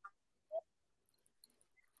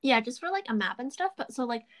 Yeah, just for like a map and stuff. But so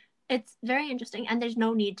like it's very interesting, and there's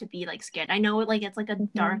no need to be like scared. I know like it's like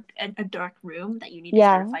a dark room that you need to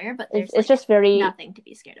start a fire, but there's it's just very nothing to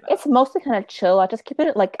be scared about. It's mostly kind of chill. I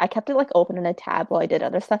kept it like open in a tab while I did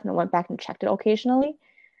other stuff, and I went back and checked it occasionally.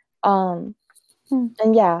 And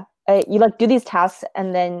yeah, you like do these tasks,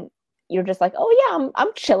 and then you're just like, oh yeah,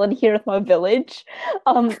 I'm chilling here with my village,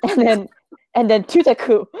 and then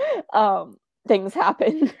Tutaku, things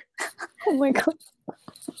happen. Oh my god.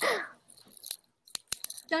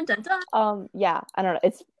 Dun, dun, dun. Yeah, I don't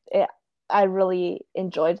know. I really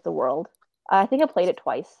enjoyed the world. I think I played it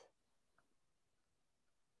twice.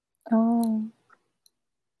 Oh.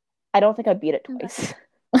 I don't think I beat it twice.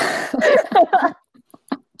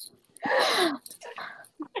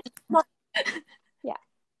 Yeah.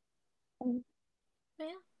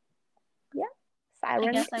 Siren.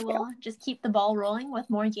 I guess I will just keep the ball rolling with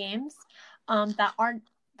more games that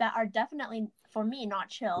are definitely, for me, not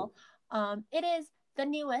chill. It is the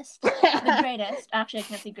newest, the greatest. Actually, I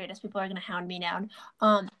can't say greatest. People are going to hound me down.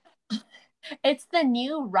 It's the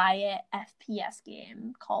new Riot FPS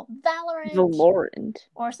game called Valorant. Valorant.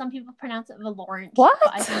 Or some people pronounce it Valorant. What?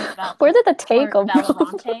 But I think it's Where did the take come from?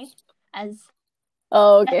 Valorante as...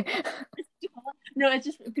 Oh, okay. No, it's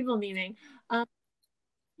just people memeing.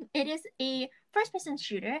 It is a first-person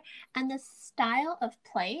shooter, and the style of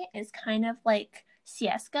play is kind of like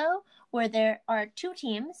CS:GO, where there are two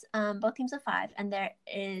teams, both teams of 5, and there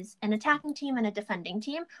is an attacking team and a defending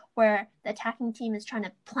team, where the attacking team is trying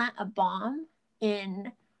to plant a bomb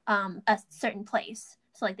in a certain place.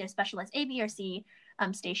 So like there's specialized A, B, or C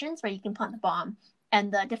stations where you can plant the bomb,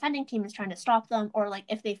 and the defending team is trying to stop them, or like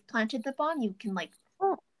if they've planted the bomb, you can like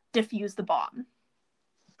defuse the bomb.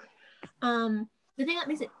 The thing that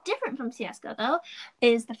makes it different from CS:GO, though,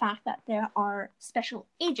 is the fact that there are special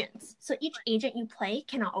agents. So each agent you play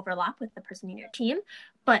cannot overlap with the person in your team,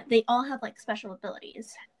 but they all have like special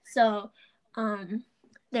abilities. So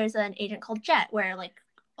there's an agent called Jett, where like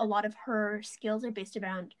a lot of her skills are based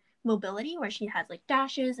around mobility, where she has like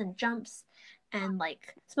dashes and jumps and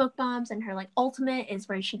like smoke bombs, and her like ultimate is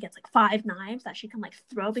where she gets like 5 knives that she can like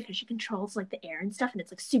throw because she controls like the air and stuff, and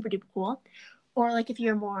it's like super duper cool. Or like if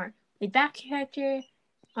you're more laid back character,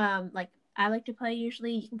 like I like to play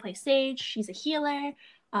usually, you can play Sage. She's a healer.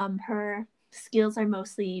 Her skills are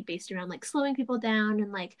mostly based around like slowing people down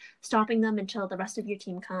and like stopping them until the rest of your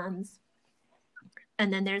team comes.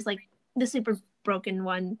 And then there's like the super broken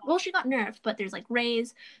one. Well, she got nerfed, but there's like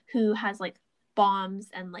Raze, who has like bombs,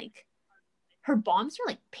 and like her bombs are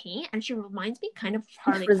like paint, and she reminds me kind of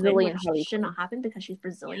Harley Quinn, which should not happen because she's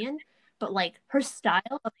Brazilian. But like her style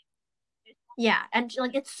of... Yeah, and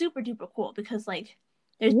like it's super duper cool because like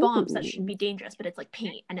there's bombs that shouldn't be dangerous, but it's like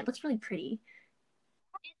paint, and it looks really pretty.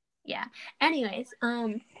 Yeah. Anyways,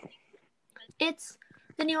 it's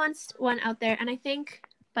the nuanced one out there, and I think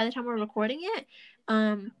by the time we're recording it,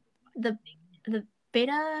 the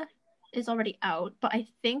beta is already out, but I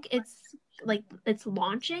think it's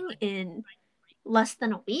launching in less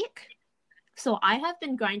than a week. So I have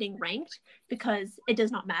been grinding ranked because it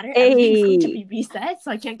does not matter. Everything's going to be reset,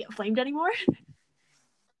 so I can't get flamed anymore.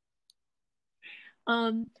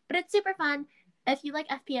 But it's super fun. If you like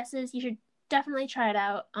FPSs, you should definitely try it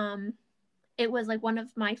out. It was like one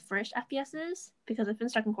of my first FPSs because I've been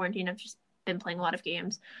stuck in quarantine. I've just been playing a lot of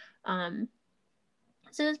games. So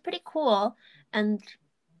it was pretty cool, and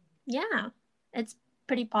yeah, it's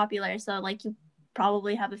pretty popular. So like you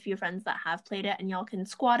probably have a few friends that have played it, and y'all can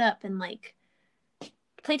squad up and like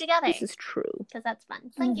play together. This is true. Because that's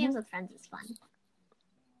fun. Playing games with friends is fun.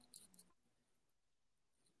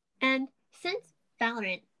 And since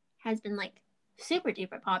Valorant has been like super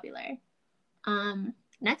duper popular,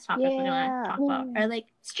 next topic we're gonna talk about are like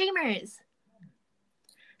streamers.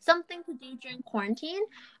 Something to do during quarantine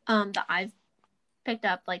that I've picked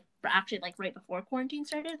up like actually like right before quarantine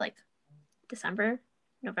started, like December,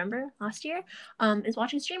 November last year, is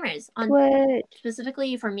watching streamers on Twitch.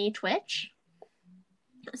 Specifically for me, Twitch.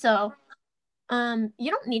 So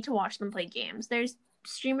you don't need to watch them play games. There's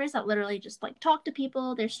streamers that literally just like talk to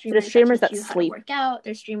people. There's streamers that teach you how to work out.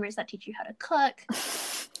 There's streamers that teach you how to cook.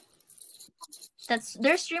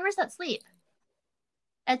 There's streamers that sleep.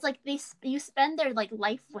 It's like you spend their like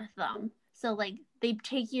life with them. So like they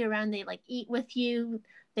take you around, they like eat with you,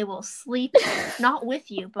 they will sleep not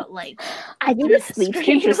with you, but like I think the sleep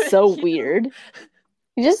streams are so weird.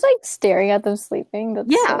 You're just like staring at them sleeping.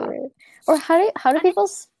 That's so weird. Or how do people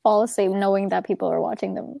fall asleep knowing that people are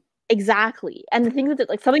watching them? Exactly. And the thing is that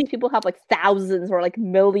like some of these people have like thousands or like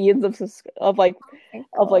millions of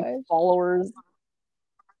followers.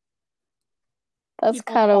 That's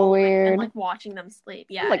kind of weird. And like watching them sleep.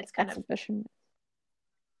 Yeah, like it's kind of efficient.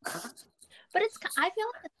 But I feel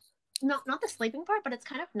like not the sleeping part, but it's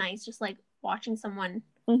kind of nice just like watching someone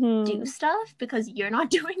do stuff because you're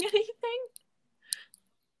not doing anything.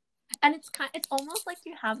 And it's almost like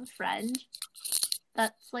you have a friend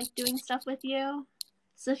that's like doing stuff with you.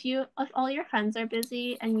 So if all your friends are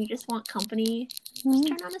busy and you just want company, just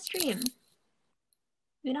turn on a stream.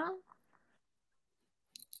 You know?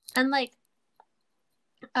 And like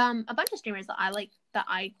a bunch of streamers that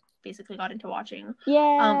I basically got into watching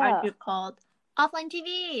are a group called Offline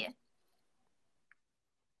TV.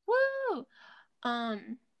 Woo!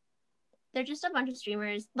 They're just a bunch of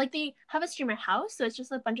streamers. Like they have a streamer house, so it's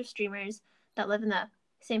just a bunch of streamers that live in the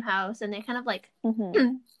same house, and they kind of like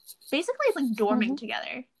basically it's like dorming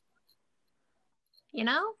together. You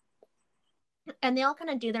know? And they all kind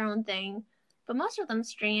of do their own thing, but most of them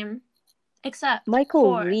stream, except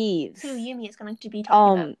Michael Reeves, who Yumi is going to be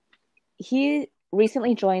talking about. He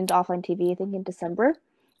recently joined Offline TV, I think in December.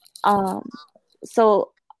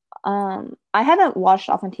 So I haven't watched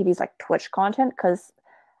Offline TV's like Twitch content because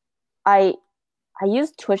I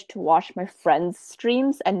use Twitch to watch my friends'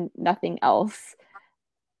 streams and nothing else.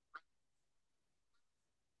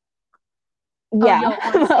 Oh, Yeah, yo,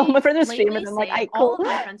 honestly, my friends are lately, streaming. I'm like, same. I All cool.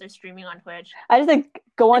 of my friends are streaming on Twitch. I just like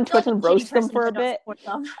go on I feel Twitch like a and shitty roast them person for a to not bit, support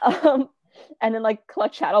them. and then like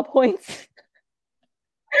collect channel points.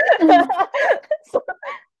 So,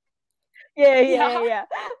 yeah.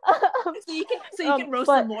 So you can roast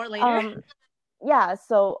them more later. Yeah,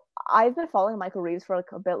 so I've been following Michael Reeves for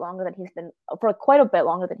like a bit longer than he's been for quite a bit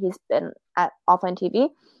longer than he's been at offline TV,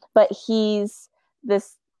 but he's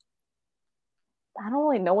this. I don't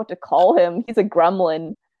really know what to call him. He's a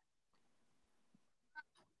gremlin.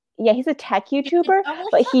 Yeah, he's a tech YouTuber,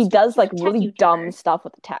 but he does like really dumb stuff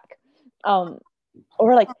with the tech. Or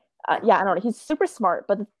like yeah, I don't know. He's super smart,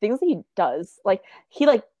 but the things that he does, like he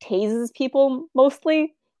like tases people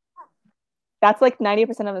mostly. That's like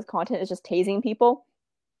 90% of his content is just tasing people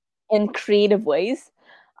in creative ways.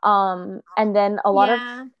 And then a lot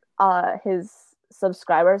of his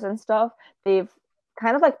subscribers and stuff, they've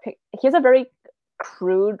kind of like he has a very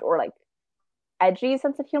crude or like edgy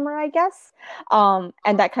sense of humor, I guess. And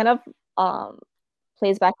that kind of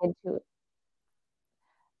plays back into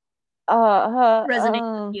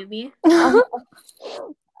Resonate with you,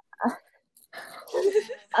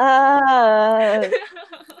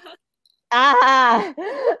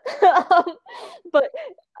 but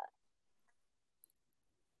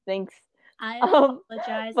thanks. I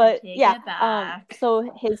apologize. But I take it back.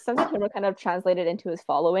 So his sense of humor kind of translated into his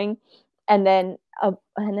following, and then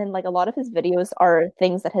like a lot of his videos are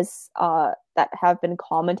things that that have been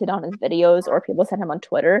commented on his videos or people sent him on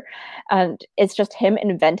Twitter, and it's just him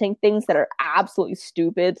inventing things that are absolutely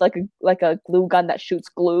stupid, like a glue gun that shoots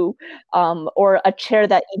glue, or a chair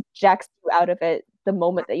that ejects you out of it the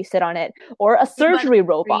moment that you sit on it, or a surgery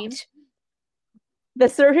robot. The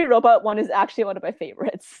surgery robot one is actually one of my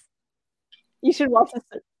favorites. You should watch this.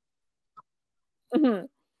 Mm-hmm.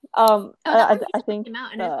 I think came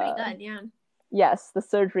out and it's pretty good. Yeah. Yes, the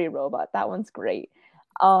surgery robot. That one's great.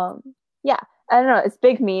 Yeah, I don't know. It's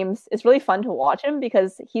big memes. It's really fun to watch him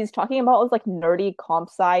because he's talking about like nerdy comp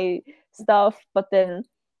sci stuff, but then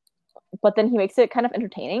he makes it kind of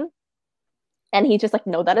entertaining. And he's just like,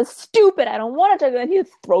 no, that is stupid. I don't want to. And he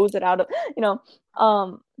just throws it out of,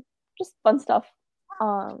 just fun stuff.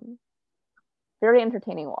 Very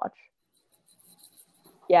entertaining watch.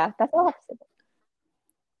 Yeah, that's all I have to say.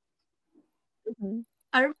 Mm-hmm.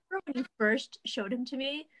 I remember when you first showed him to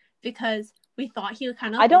me because we thought he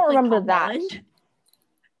kind of. I don't remember that.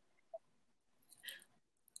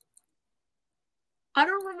 I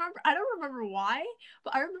don't remember why,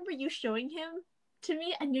 but I remember you showing him to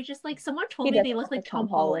me, and you're just like, someone told me they look like Tom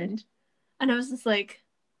Holland, and I was just like,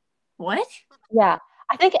 what? Yeah,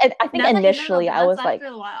 I think initially I was like,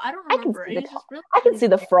 I don't remember. I can see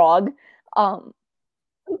the frog.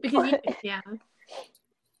 Because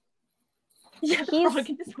the frog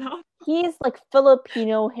in his mouth. He's like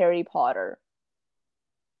Filipino Harry Potter.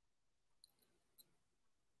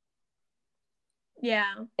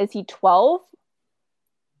 Yeah. Is he 12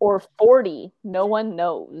 or 40? No one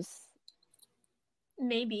knows.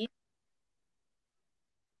 Maybe.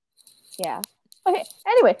 Yeah. Okay.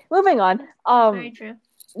 Anyway, moving on. Very true.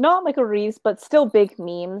 Not Michael Reeves, but still big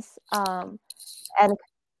memes. And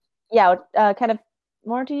yeah, kind of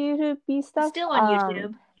more to YouTube stuff. Still on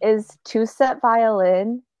YouTube. Is Two Set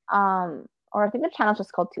Violin. Or I think the channel's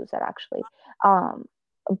just called Two Set actually.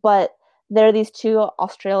 But there are these two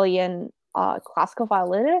Australian classical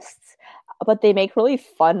violinists, but they make really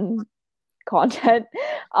fun content.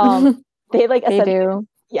 They do.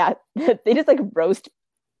 Yeah, they just like roast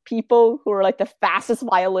people who are like the fastest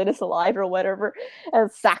violinists alive or whatever,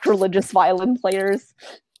 and sacrilegious violin players.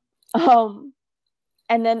 And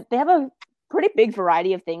then they have a pretty big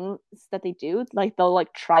variety of things that they do. Like they'll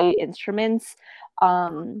like try instruments.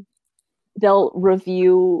 They'll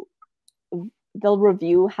review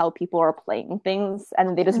how people are playing things,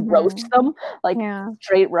 and they just roast them, like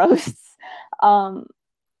straight roasts.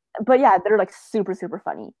 But yeah, they're like super, super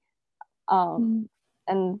funny. And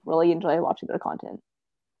really enjoy watching their content.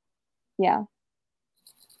 Yeah.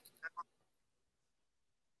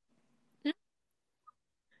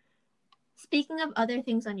 Speaking of other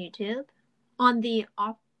things on YouTube, on the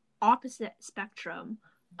opposite spectrum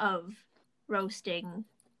of roasting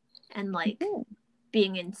and like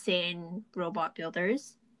being insane robot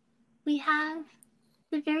builders, we have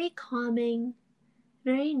the very calming,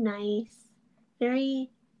 very nice,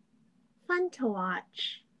 very fun to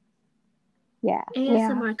watch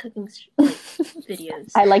ASMR cooking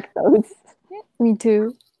videos. I like those. Me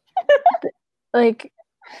too. Like,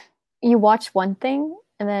 you watch one thing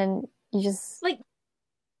and then you just like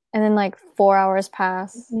and then like 4 hours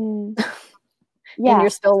pass, Mm. and Yeah. you're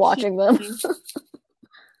still watching them.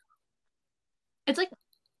 It's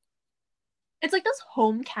like those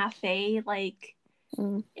home cafe like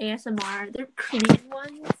ASMR. They're Korean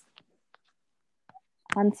ones.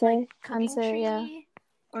 Hanse. Like Cooking Hanse, Tree, yeah.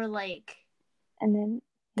 or like, And then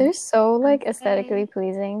They're so like Hanse. aesthetically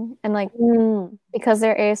pleasing, and like mm, because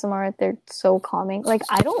they're ASMR, they're so calming. Like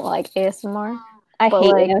I don't like ASMR, I but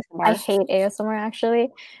hate like ASMR. I hate ASMR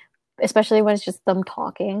actually, especially when it's just them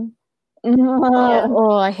talking. Yeah.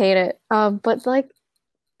 Oh, I hate it. But like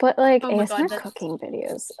Oh my ASMR God, that's- cooking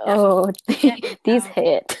videos. Yeah. Oh, Yeah, these no.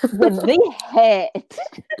 hit. Yeah, they hit.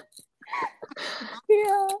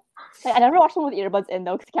 Yeah. Like, I never watch them with earbuds in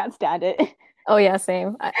though, because I can't stand it. Oh yeah,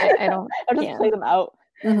 same. I don't. I'll just Yeah. play them out.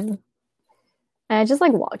 And I just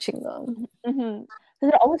like watching them. Mm-hmm.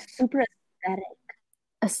 They're always super aesthetic.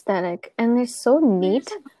 Aesthetic, and they're so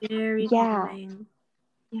neat. They're very Yeah. calming.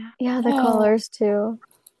 Yeah, the colors too.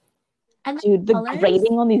 And Dude, the colors?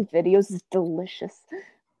 grading on these videos is delicious.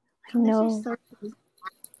 I know. So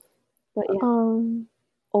But yeah.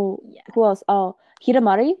 Oh yeah. Who else? Oh,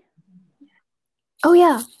 Hiramari.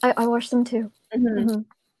 yeah, I watched them too.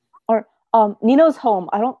 Or Nino's Home.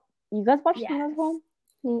 You guys watch Yes. Nino's Home?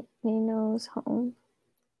 Nino's Home.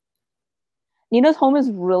 Nino's Home is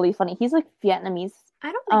really funny. He's like Vietnamese.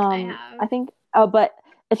 I don't think I have. I think. But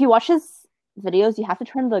if you watch his videos, you have to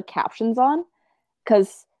turn the captions on,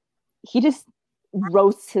 because he just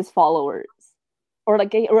roasts his followers, or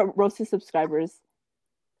like roasts his subscribers.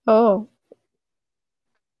 Oh.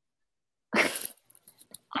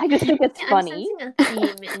 I just think it's funny. I'm sensing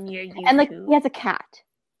a theme in your YouTube. And like he has a cat.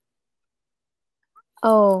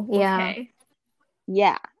 Oh yeah. Okay.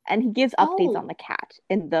 Yeah, and he gives updates Oh. on the cat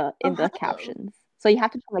in the hello. captions. So you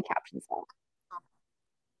have to turn the captions on.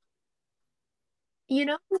 You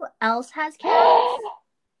know who else has cats?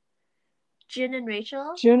 Jun and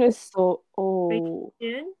Rachel. Jun is so Jun.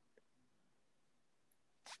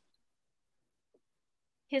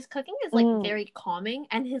 His cooking is like very calming,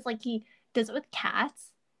 and he does it with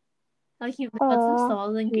cats. Like he puts in some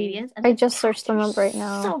of the ingredients. And I just searched them up right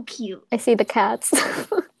now. So cute. I see the cats.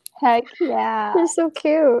 Heck yeah. They're so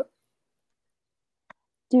cute.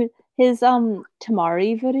 Dude, his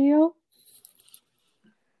Tamari video.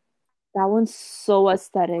 That one's so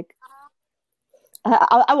aesthetic.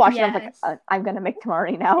 I watched it. I was like, I'm gonna make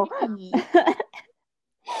Tamari now.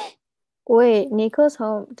 Wait, Nico's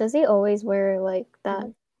Home. Does he always wear like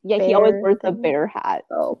that? Yeah, he always wears the bear hat.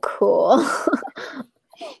 Oh, cool.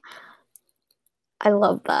 I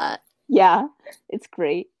love that. Yeah, it's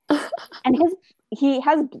great. And he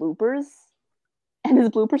has bloopers, and his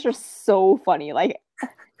bloopers are so funny. Like,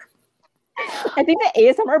 I think the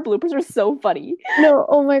ASMR bloopers are so funny. No,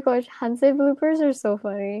 oh my gosh, Hanse bloopers are so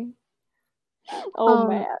funny. Oh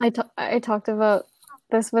man, I talked about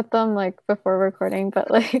this with them like before recording,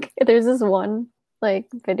 but like there's this one like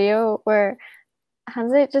video where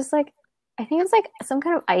Hanse just like, I think it's like some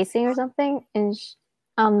kind of icing or something, and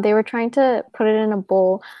they were trying to put it in a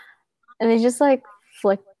bowl, and they just like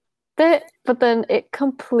flicked it, but then it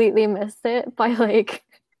completely missed it by like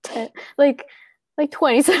 10, like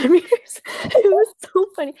 20 centimeters. It was so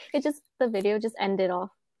funny. The video just ended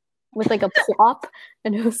off with like a plop,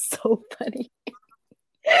 and it was so funny.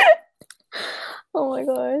 Oh my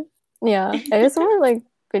god. Yeah, I just want like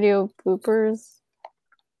video bloopers.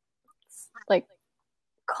 It's like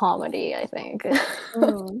comedy, I think.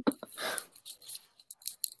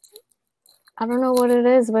 I don't know what it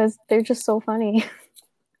is, but they're just so funny.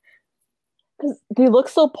 They look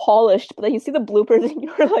so polished, but then you see the bloopers and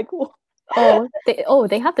you're like, whoa.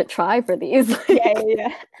 They have to try for these.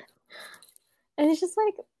 Yeah. And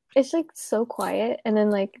it's like so quiet, and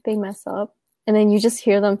then like they mess up, and then you just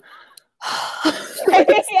hear them. The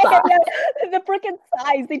freaking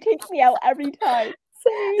sighs, they take me out every time.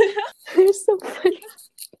 They're so funny.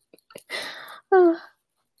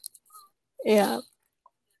 Yeah.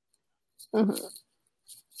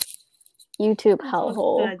 YouTube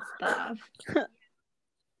hellhole. Good stuff.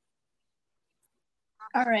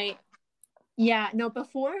 All right. Yeah, no,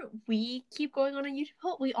 before we keep going on a YouTube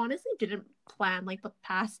hole, we honestly didn't plan like the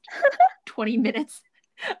past 20 minutes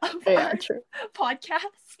of our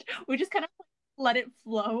podcast. We just kind of let it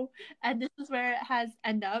flow, and this is where it has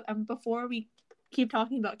ended up. And before we keep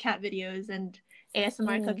talking about cat videos and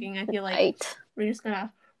ASMR cooking, I feel like we're just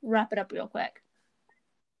gonna wrap it up real quick.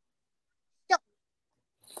 So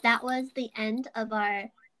that was the end of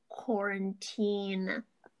our quarantine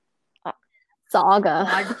saga.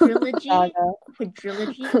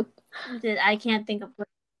 Quadrilogy. I can't think of what.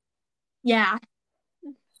 Yeah.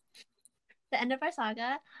 The end of our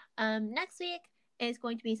saga. Next week is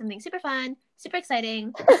going to be something super fun, super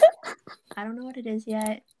exciting. I don't know what it is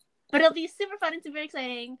yet, but it'll be super fun and super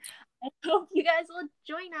exciting. I hope you guys will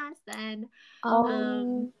join us then.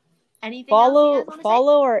 Anything else you guys want to say?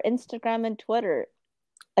 Follow our Instagram and Twitter.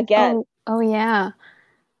 Again. Oh yeah.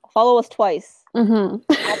 Follow us twice.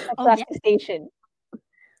 Procrastination.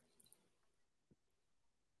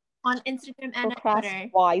 On Instagram and Twitter.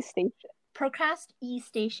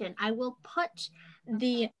 Procrastination. I will put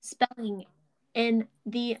the spelling in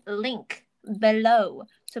the link below.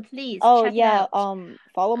 So please check it out.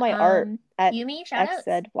 Follow my art at Yumi, shoutouts.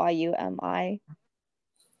 XZYUMI.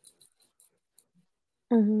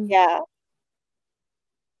 Yeah.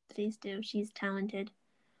 Please do. She's talented.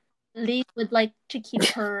 Lee would like to keep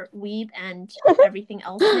her weeb and everything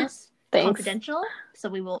else confidential, so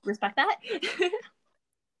we will respect that.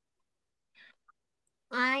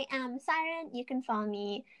 I am Siren. You can follow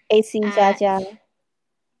me. AC Jaja.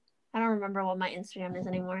 I don't remember what my Instagram is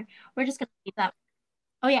anymore. We're just gonna leave that.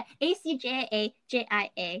 Oh yeah,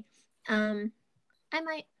 ACJAJIA. I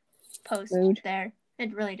might post there.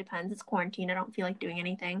 It really depends. It's quarantine. I don't feel like doing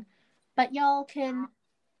anything, but y'all can.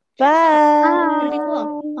 Bye. It'll be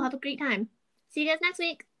cool. We'll have a great time. See you guys next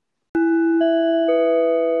week.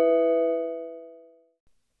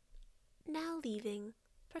 Now leaving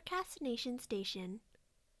Procrastination Station.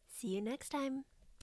 See you next time.